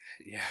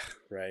 Yeah,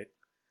 right.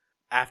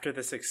 After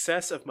the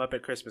success of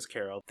Muppet Christmas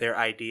Carol, their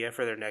idea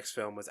for their next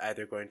film was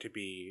either going to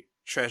be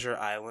Treasure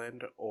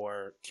Island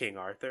or King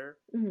Arthur.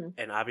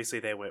 And obviously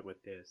they went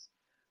with this.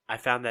 I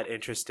found that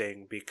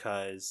interesting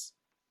because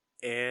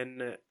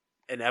in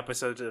an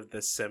episode of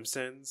The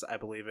Simpsons, I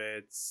believe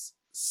it's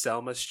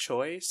Selma's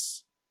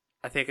Choice.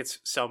 I think it's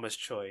Selma's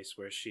Choice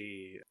where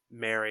she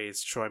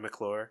marries Troy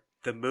McClure.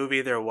 The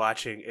movie they're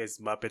watching is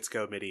Muppets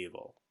Go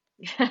Medieval.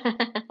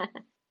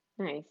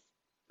 Nice.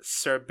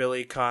 Sir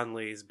Billy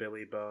Connolly's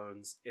Billy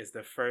Bones is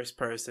the first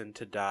person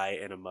to die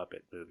in a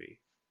Muppet movie.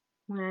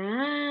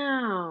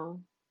 Wow.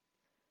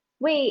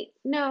 Wait,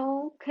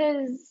 no,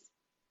 because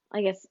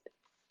I guess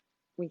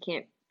we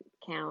can't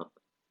count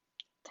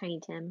Tiny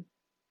Tim.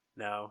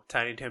 No,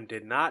 Tiny Tim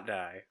did not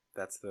die.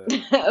 That's the...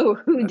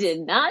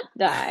 did not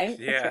die.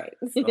 Yeah, right.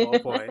 that's the whole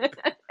point.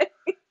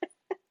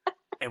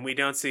 And we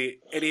don't see...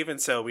 And even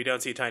so, we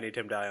don't see Tiny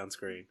Tim die on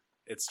screen.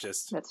 It's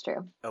just... That's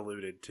true.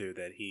 Alluded to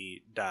that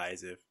he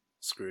dies if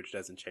Scrooge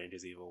doesn't change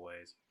his evil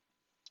ways.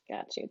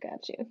 Got you.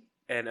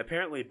 And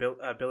apparently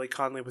Billy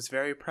Connolly was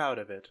very proud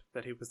of it,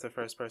 that he was the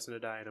first person to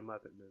die in a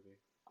Muppet movie.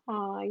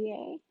 Aw,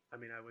 yay. I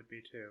mean, I would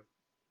be too.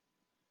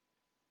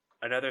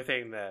 Another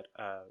thing that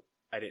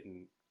I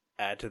didn't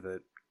add to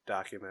the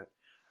document,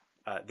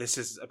 this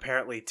is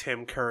apparently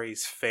Tim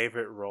Curry's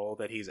favorite role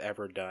that he's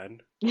ever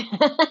done.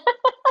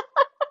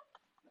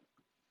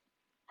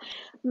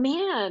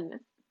 Man,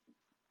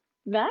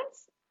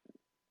 that's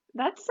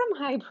some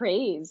high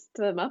praise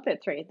to the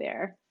Muppets right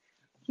there.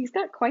 He's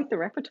got quite the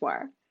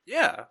repertoire.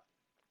 Yeah.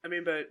 I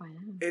mean, but Wow.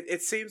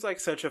 it seems like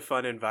such a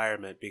fun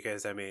environment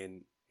because, I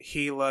mean,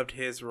 he loved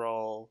his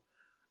role.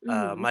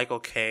 Mhm. Michael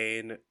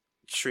Caine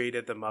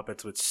treated the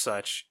Muppets with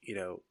such,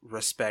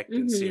 respect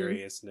and Mhm.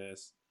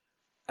 seriousness.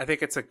 I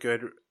think it's a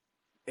good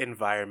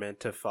environment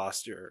to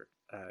foster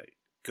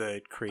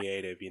good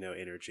creative,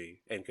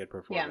 energy and good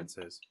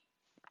performances.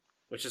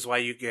 Which is why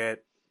you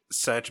get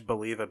such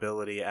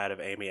believability out of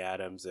Amy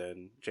Adams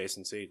and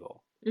Jason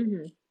Segel.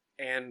 Mhm.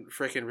 And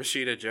freaking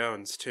Rashida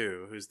Jones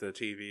too, who's the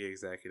TV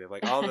executive.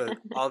 Like all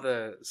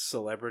the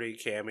celebrity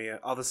cameo,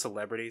 all the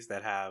celebrities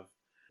that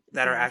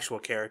are actual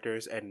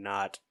characters and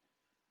not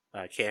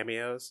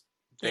cameos,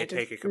 they Yeah,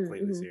 take it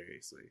completely mhm.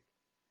 seriously.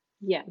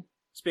 Yeah.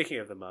 Speaking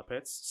of the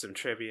Muppets, some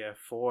trivia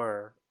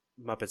for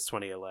Muppets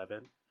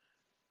 2011.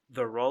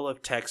 The role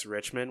of Tex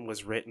Richmond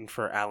was written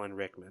for Alan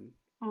Rickman.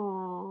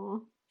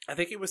 Aww. I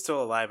think he was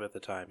still alive at the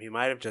time. He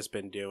might have just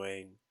been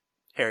doing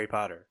Harry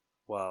Potter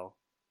while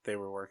they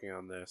were working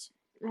on this.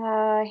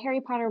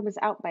 Harry Potter was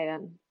out by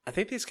then. I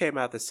think these came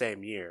out the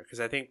same year because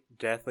I think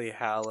Deathly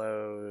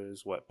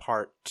Hallows,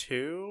 Part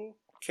 2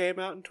 came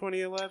out in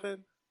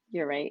 2011?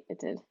 You're right, it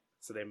did.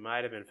 So they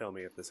might have been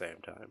filming at the same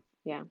time.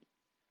 Yeah.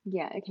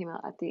 Yeah, it came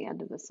out at the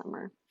end of the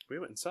summer. We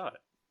went and saw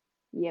it.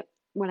 Yep,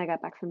 when I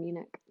got back from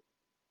Munich.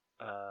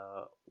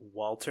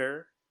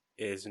 Walter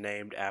is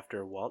named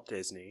after Walt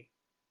Disney.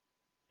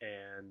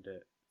 And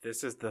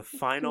this is the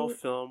final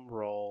film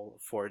role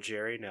for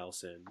Jerry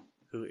Nelson,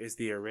 who is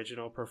the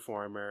original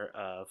performer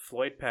of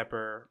Floyd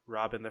Pepper,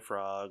 Robin the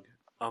Frog,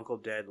 Uncle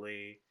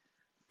Deadly,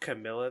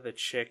 Camilla the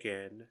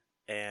Chicken,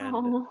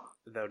 and,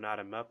 though not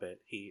a Muppet,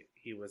 he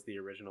was the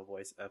original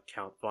voice of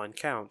Count Von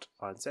Count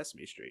on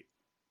Sesame Street.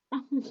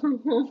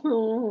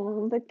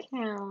 The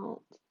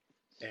Count.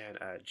 And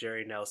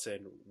Jerry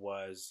Nelson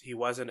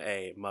wasn't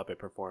a Muppet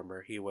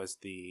performer, he was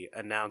the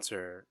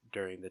announcer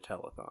during the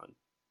telethon.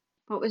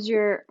 What was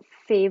your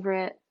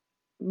favorite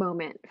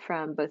moment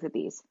from both of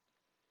these?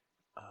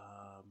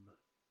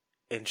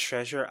 In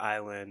Treasure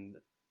Island,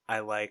 I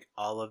like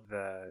all of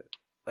the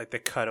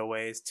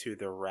cutaways to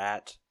the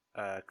rat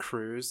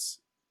cruise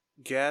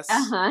guests.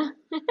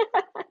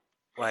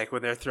 Like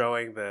when they're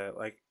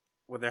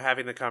when they're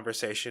having the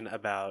conversation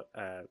about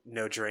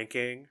no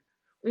drinking,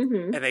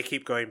 Mm-hmm. and they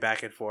keep going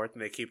back and forth,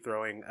 and they keep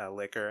throwing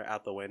liquor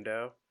out the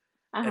window,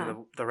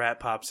 and the rat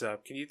pops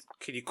up. Can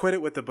you quit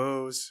it with the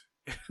booze?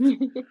 He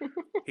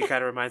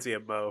kind of reminds me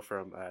of Mo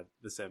from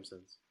The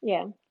Simpsons.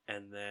 Yeah.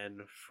 And then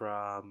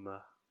from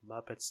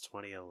Muppets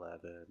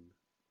 2011,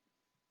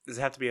 does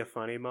it have to be a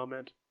funny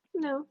moment?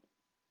 No.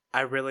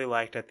 I really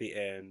liked at the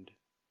end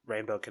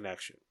Rainbow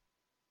Connection.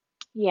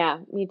 Yeah,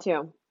 me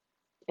too.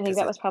 I think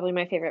that was probably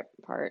my favorite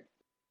part.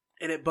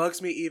 And it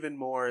bugs me even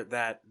more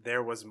that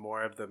there was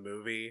more of the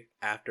movie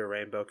after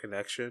Rainbow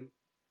Connection.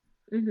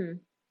 Mm-hmm.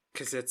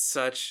 Because it's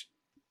such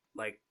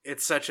a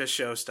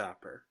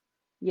showstopper.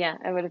 Yeah,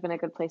 it would have been a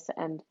good place to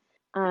end.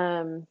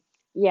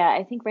 Yeah,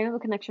 I think Rainbow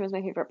Connection was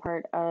my favorite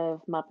part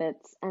of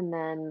Muppets. And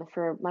then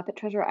for Muppet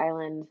Treasure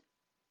Island,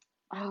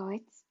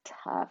 it's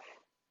tough.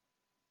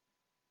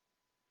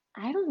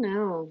 I don't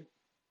know.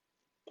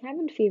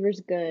 Cabin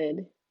Fever's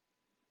good.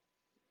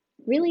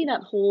 Really,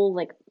 that whole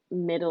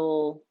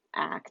middle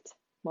act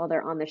while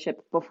they're on the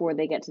ship before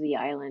they get to the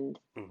island.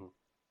 Mm-hmm.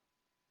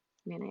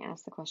 Man, I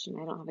asked the question.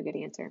 I don't have a good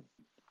answer.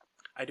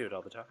 I do it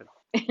all the time.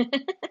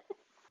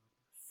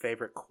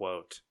 Favorite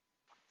quote?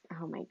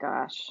 Oh my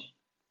gosh.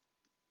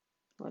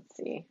 Let's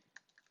see.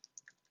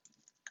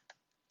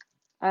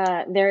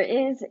 There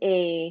is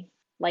a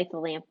light the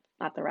lamp,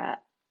 not the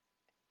rat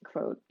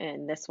quote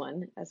in this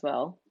one as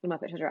well. The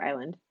Muppet Treasure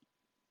Island.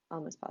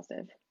 Almost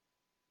positive.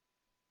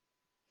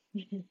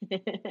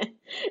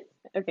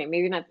 Okay,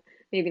 maybe not.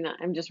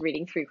 I'm just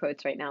reading 3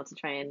 quotes right now to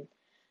try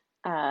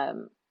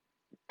and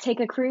take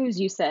a cruise,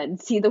 you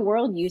said. See the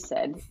world, you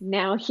said.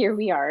 Now here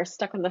we are,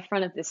 stuck on the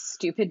front of this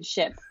stupid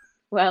ship.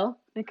 Well,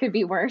 it could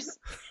be worse.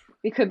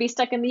 We could be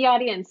stuck in the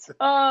audience.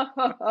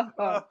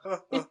 Oh.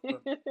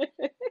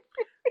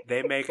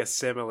 They make a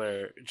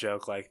similar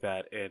joke like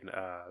that in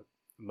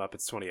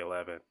Muppets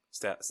 2011.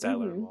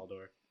 Statler and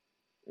Waldorf.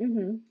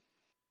 Mm-hmm.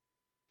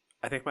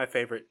 I think my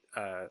favorite,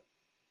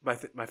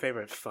 my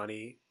favorite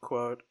funny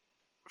quote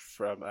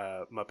from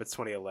Muppets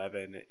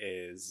 2011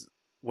 is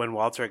when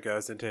Walter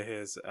goes into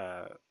his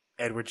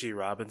Edward G.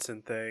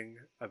 Robinson thing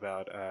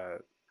about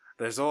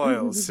there's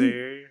oil,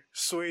 see?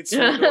 Sweet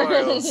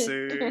oil,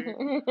 see?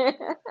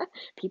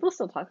 People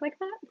still talk like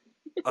that?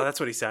 Oh, that's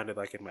what he sounded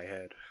like in my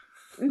head.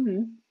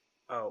 Mm-hmm.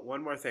 Oh,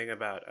 one more thing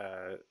about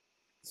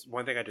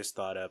one thing I just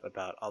thought of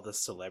about all the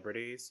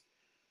celebrities.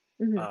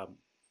 Mm-hmm.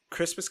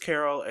 Christmas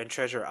Carol and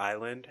Treasure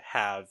Island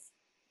have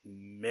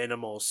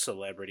minimal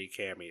celebrity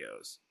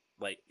cameos,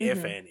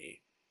 if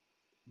any.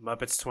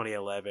 Muppets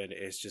 2011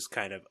 is just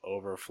kind of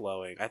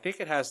overflowing. I think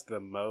it has the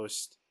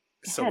most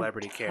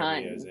celebrity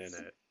cameos in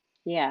it.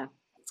 Yeah.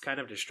 It's kind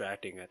of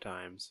distracting at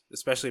times,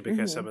 especially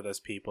because some of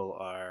those people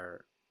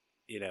are,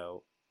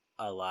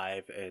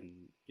 alive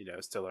and, you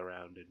know, still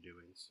around and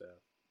doing stuff.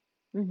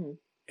 Mm-hmm.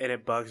 And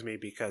it bugs me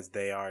because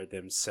they are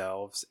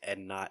themselves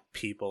and not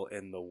people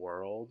in the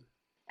world.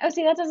 Oh,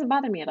 see, that doesn't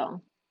bother me at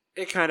all.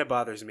 It kind of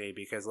bothers me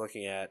because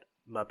looking at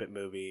Muppet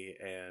Movie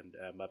and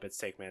Muppets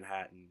Take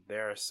Manhattan,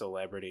 there are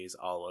celebrities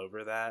all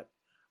over that,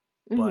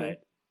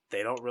 but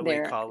they don't really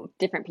They're call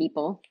different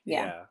people.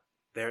 Yeah.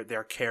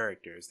 They're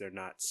characters. They're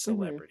not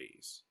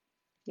celebrities.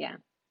 Yeah.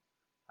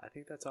 I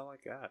think that's all I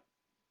got.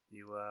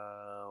 You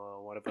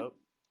want to vote?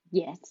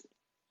 Yes.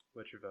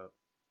 What's your vote?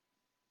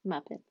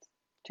 Muppets.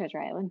 Treasure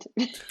Island.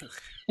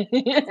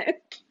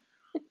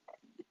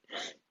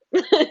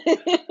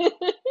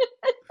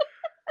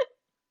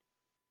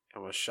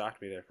 Almost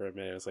shocked me there for a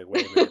minute. I was like,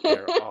 wait a minute,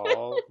 they're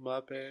all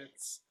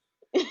Muppets?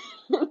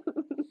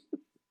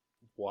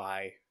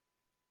 Why?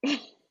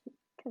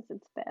 Because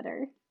it's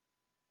better.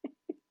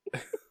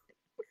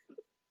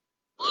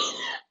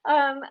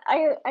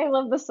 I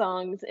love the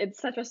songs.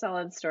 It's such a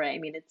solid story. I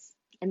mean,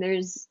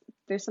 there's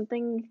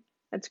something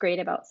that's great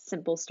about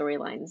simple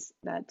storylines.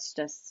 That's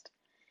just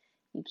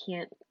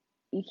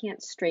you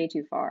can't stray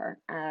too far.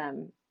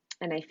 And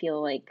I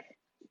feel like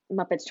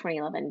Muppets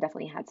 2011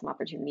 definitely had some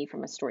opportunity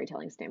from a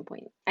storytelling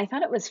standpoint. I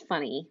thought it was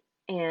funny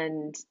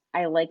and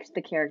I liked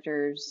the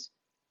characters.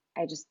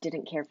 I just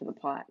didn't care for the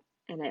plot,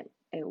 and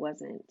it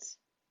wasn't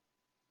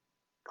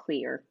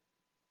clear.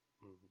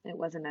 It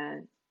wasn't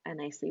a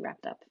nicely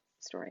wrapped up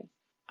story.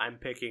 I'm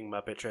picking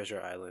Muppet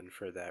Treasure Island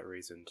for that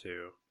reason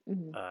too.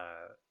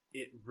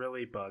 It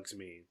really bugs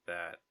me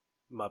that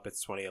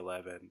Muppets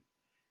 2011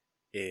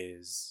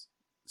 is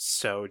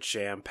so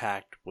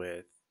jam-packed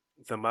with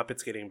the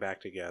Muppets getting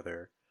back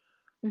together,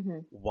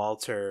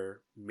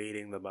 Walter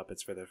meeting the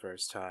Muppets for the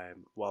first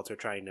time, Walter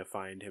trying to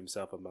find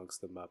himself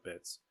amongst the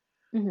Muppets,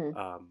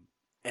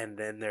 and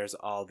then there's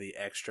all the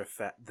extra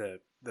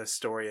the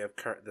story of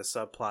the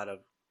subplot of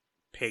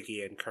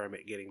Piggy and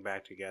Kermit getting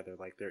back together,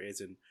 like there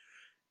is in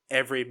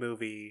every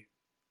movie,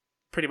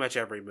 pretty much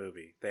every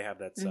movie they have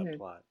that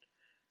subplot.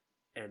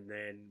 And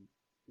then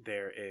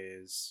there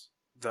is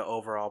the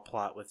overall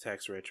plot with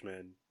Tex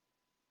Richmond,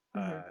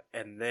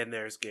 and then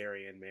there's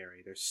Gary and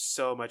Mary. There's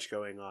so much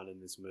going on in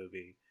this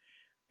movie,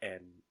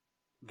 and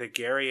the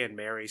Gary and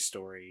Mary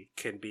story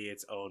can be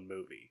its own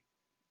movie.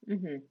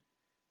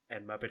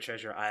 And Muppet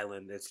Treasure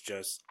Island, it's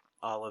just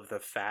all of the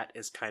fat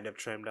is kind of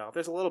trimmed off.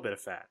 There's a little bit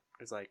of fat.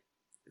 It's like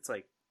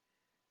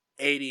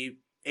 80,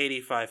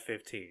 85,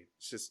 15.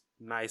 It's just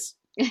nice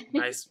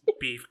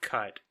beef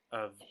cut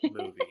of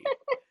movie.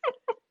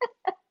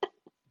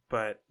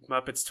 But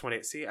Muppets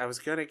 20... See, I was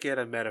going to get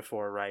a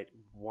metaphor right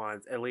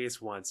at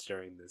least once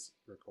during this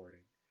recording.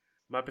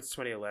 Muppets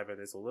 2011,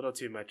 there's a little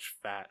too much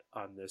fat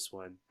on this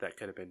one that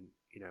could have been,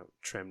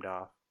 trimmed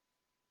off.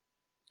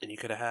 And you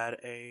could have had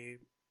a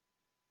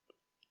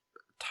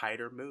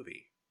tighter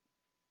movie.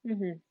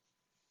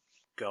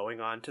 Going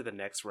on to the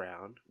next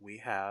round, we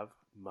have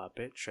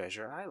Muppet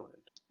Treasure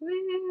Island.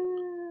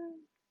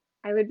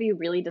 I would be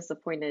really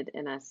disappointed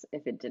in us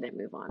if it didn't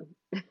move on.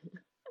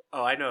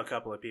 Oh, I know a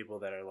couple of people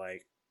that are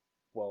like,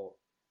 well,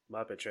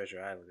 Muppet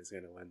Treasure Island is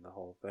going to win the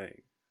whole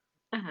thing.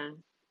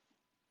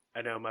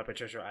 I know Muppet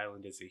Treasure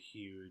Island is a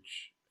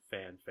huge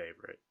fan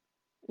favorite.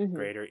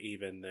 Greater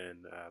even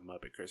than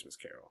Muppet Christmas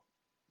Carol.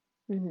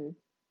 We'll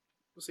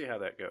see how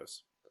that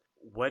goes.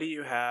 What do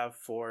you have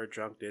for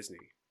Drunk Disney?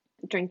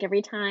 Drink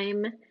every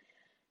time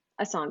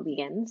a song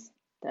begins.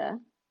 Duh.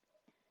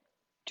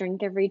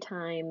 Drink every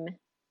time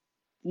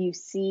you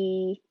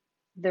see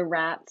the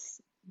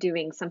rats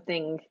doing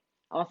something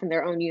off in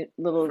their own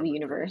little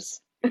universe.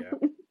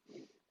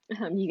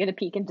 You get a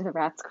peek into the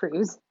rats'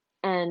 cruise.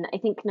 And I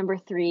think number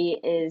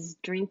 3 is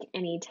drink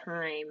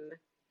anytime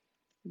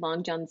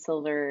Long John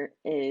Silver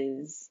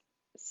is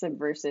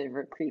subversive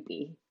or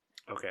creepy.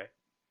 Okay.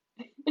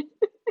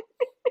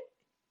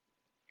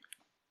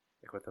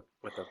 Like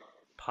with a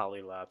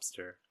Polly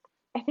Lobster.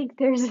 I think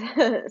there's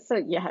yeah,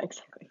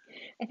 exactly.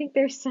 I think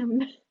there's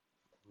some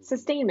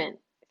sustainment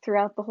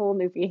throughout the whole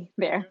movie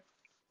there.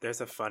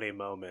 There's a funny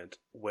moment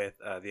with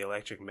the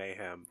Electric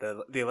Mayhem.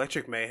 The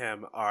Electric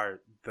Mayhem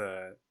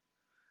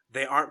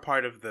they aren't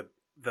part of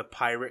the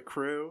pirate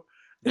crew.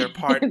 They're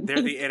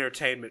the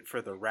entertainment for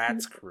the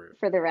rats crew.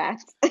 For the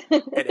rats.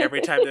 And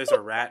every time there's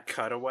a rat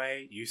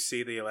cutaway, you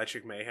see the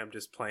Electric Mayhem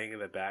just playing in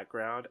the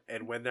background.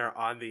 And when they're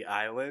on the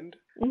island,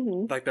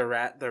 like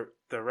the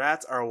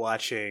rats are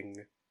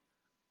watching,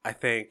 I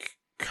think,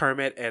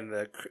 Kermit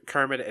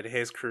and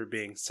his crew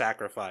being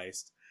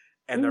sacrificed,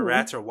 and the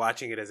rats are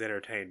watching it as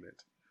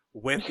entertainment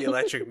with the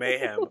Electric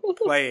Mayhem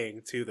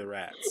playing to the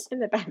rats in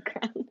the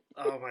background.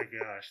 Oh my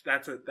gosh,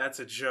 that's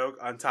a joke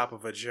on top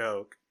of a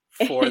joke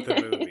for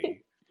the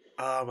movie.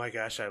 Oh my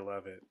gosh, I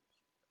love it.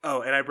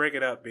 Oh, and I bring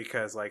it up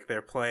because like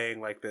they're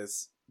playing like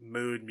this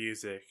mood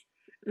music,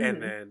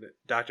 and then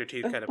Dr.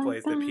 Teeth kind of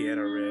plays the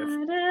piano riff.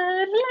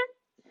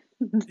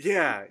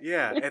 Yeah,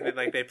 and then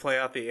like they play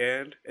out the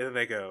end, and then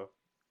they go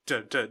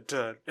dun dun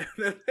dun, and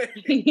then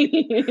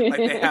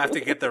they have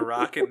to get the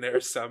rock in there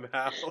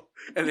somehow,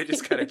 and they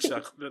just kind of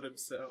chuckle to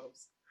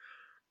themselves.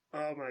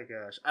 Oh my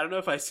gosh. I don't know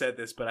if I said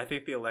this, but I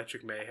think the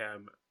Electric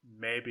Mayhem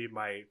may be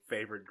my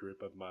favorite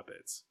group of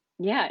Muppets.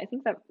 Yeah, I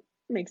think that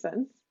makes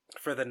sense.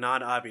 For the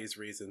non-obvious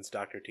reasons,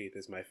 Dr. Teeth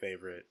is my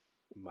favorite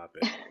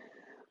Muppet.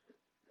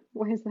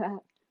 Why is that?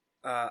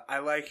 I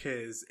like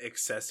his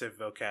excessive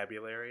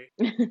vocabulary.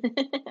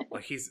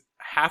 Like,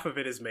 half of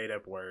it is made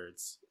up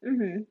words.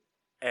 Mm-hmm.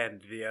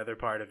 And the other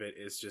part of it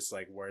is just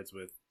like words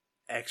with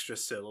extra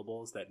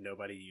syllables that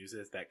nobody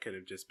uses that could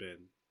have just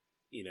been,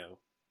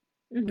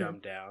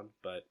 dumbed down,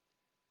 but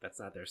that's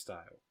not their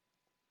style.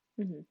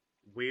 Mm-hmm.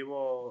 We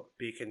will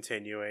be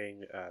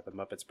continuing the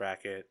Muppets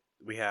bracket.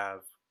 We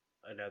have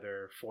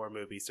another 4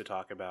 movies to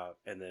talk about,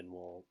 and then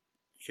we'll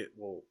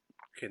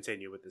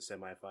continue with the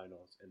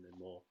semifinals, and then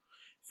we'll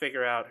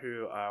figure out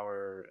who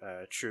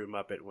our true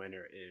Muppet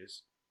winner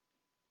is.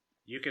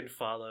 You can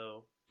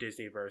follow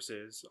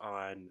Disneyverses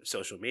on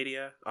social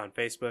media, on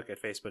Facebook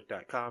at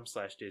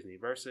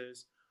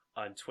facebook.com/Disneyverses,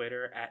 on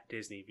Twitter at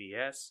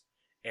DisneyVS,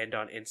 and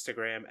on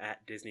Instagram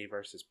at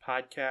Disneyverses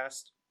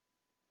Podcast.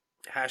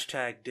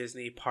 #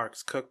 Disney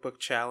Parks Cookbook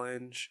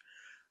Challenge.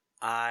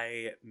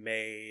 I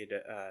made,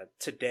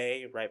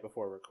 today, right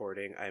before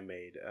recording, I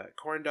made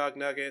corn dog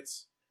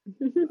nuggets.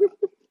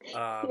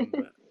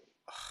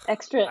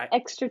 Extra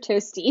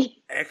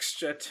toasty.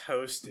 Extra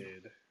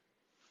toasted.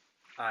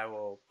 I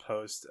will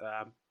post,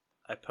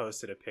 I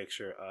posted a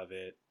picture of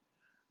it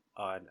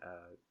on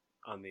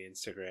the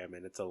Instagram,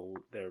 and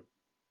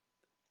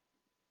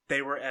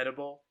they were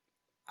edible.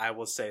 I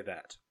will say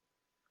that.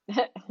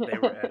 They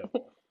were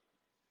edible.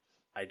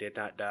 I did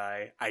not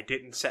die. I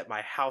didn't set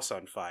my house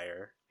on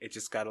fire. It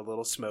just got a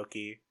little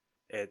smoky.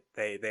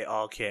 They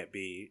all can't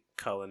be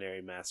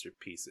culinary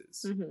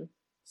masterpieces. Mm-hmm.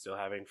 Still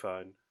having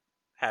fun.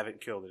 Haven't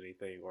killed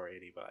anything or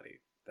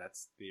anybody.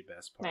 That's the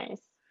best part.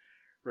 Nice.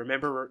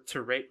 Remember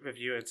to rate,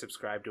 review, and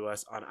subscribe to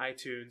us on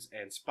iTunes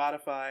and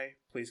Spotify.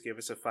 Please give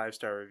us a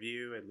 5-star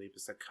review and leave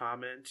us a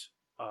comment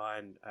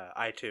on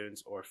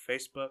iTunes or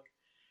Facebook.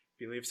 If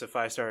you leave us a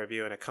 5-star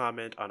review and a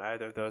comment on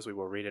either of those, we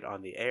will read it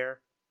on the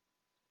air.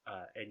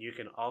 And you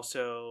can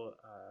also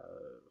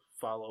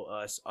follow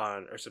us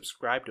or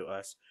subscribe to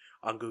us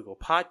on Google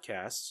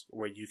Podcasts,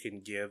 where you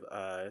can give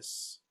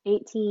us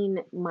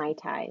 18 Mai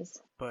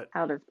Tais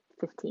out of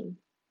 15.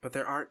 But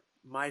there aren't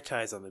Mai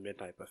Tais on the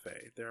Midnight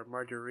Buffet. There are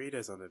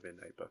margaritas on the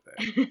Midnight Buffet.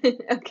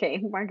 Okay,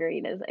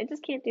 margaritas. I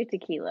just can't do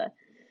tequila.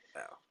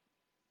 Oh.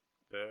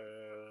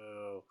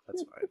 Boo.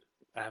 That's fine.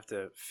 I have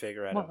to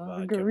figure out a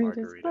vodka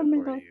margarita for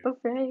you.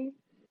 Buffet.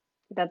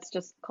 That's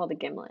just called a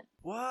gimlet.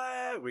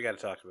 What? We gotta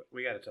talk.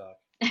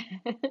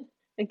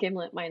 A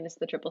gimlet minus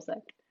the triple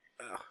sec.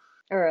 Oh.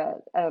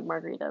 Or a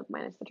margarita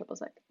minus the triple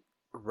sec.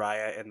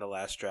 Raya and the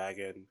Last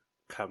Dragon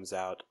comes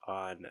out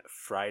on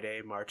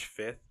Friday, March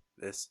 5th.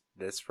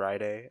 This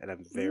Friday, and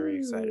I'm very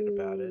excited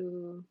about it.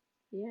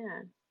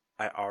 Yeah.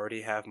 I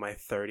already have my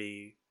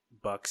 $30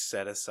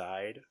 set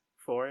aside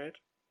for it.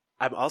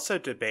 I'm also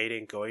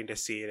debating going to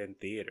see it in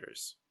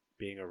theaters,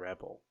 being a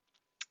rebel.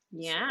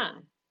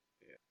 Yeah.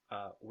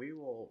 So, we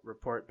will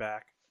report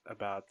back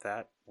about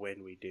that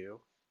when we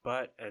do.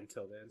 But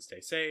until then,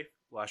 stay safe,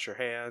 wash your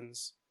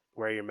hands,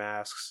 wear your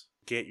masks,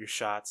 get your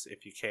shots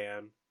if you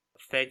can.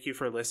 Thank you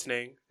for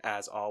listening,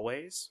 as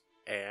always,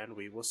 and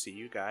we will see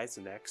you guys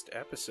next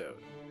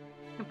episode.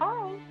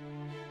 Bye.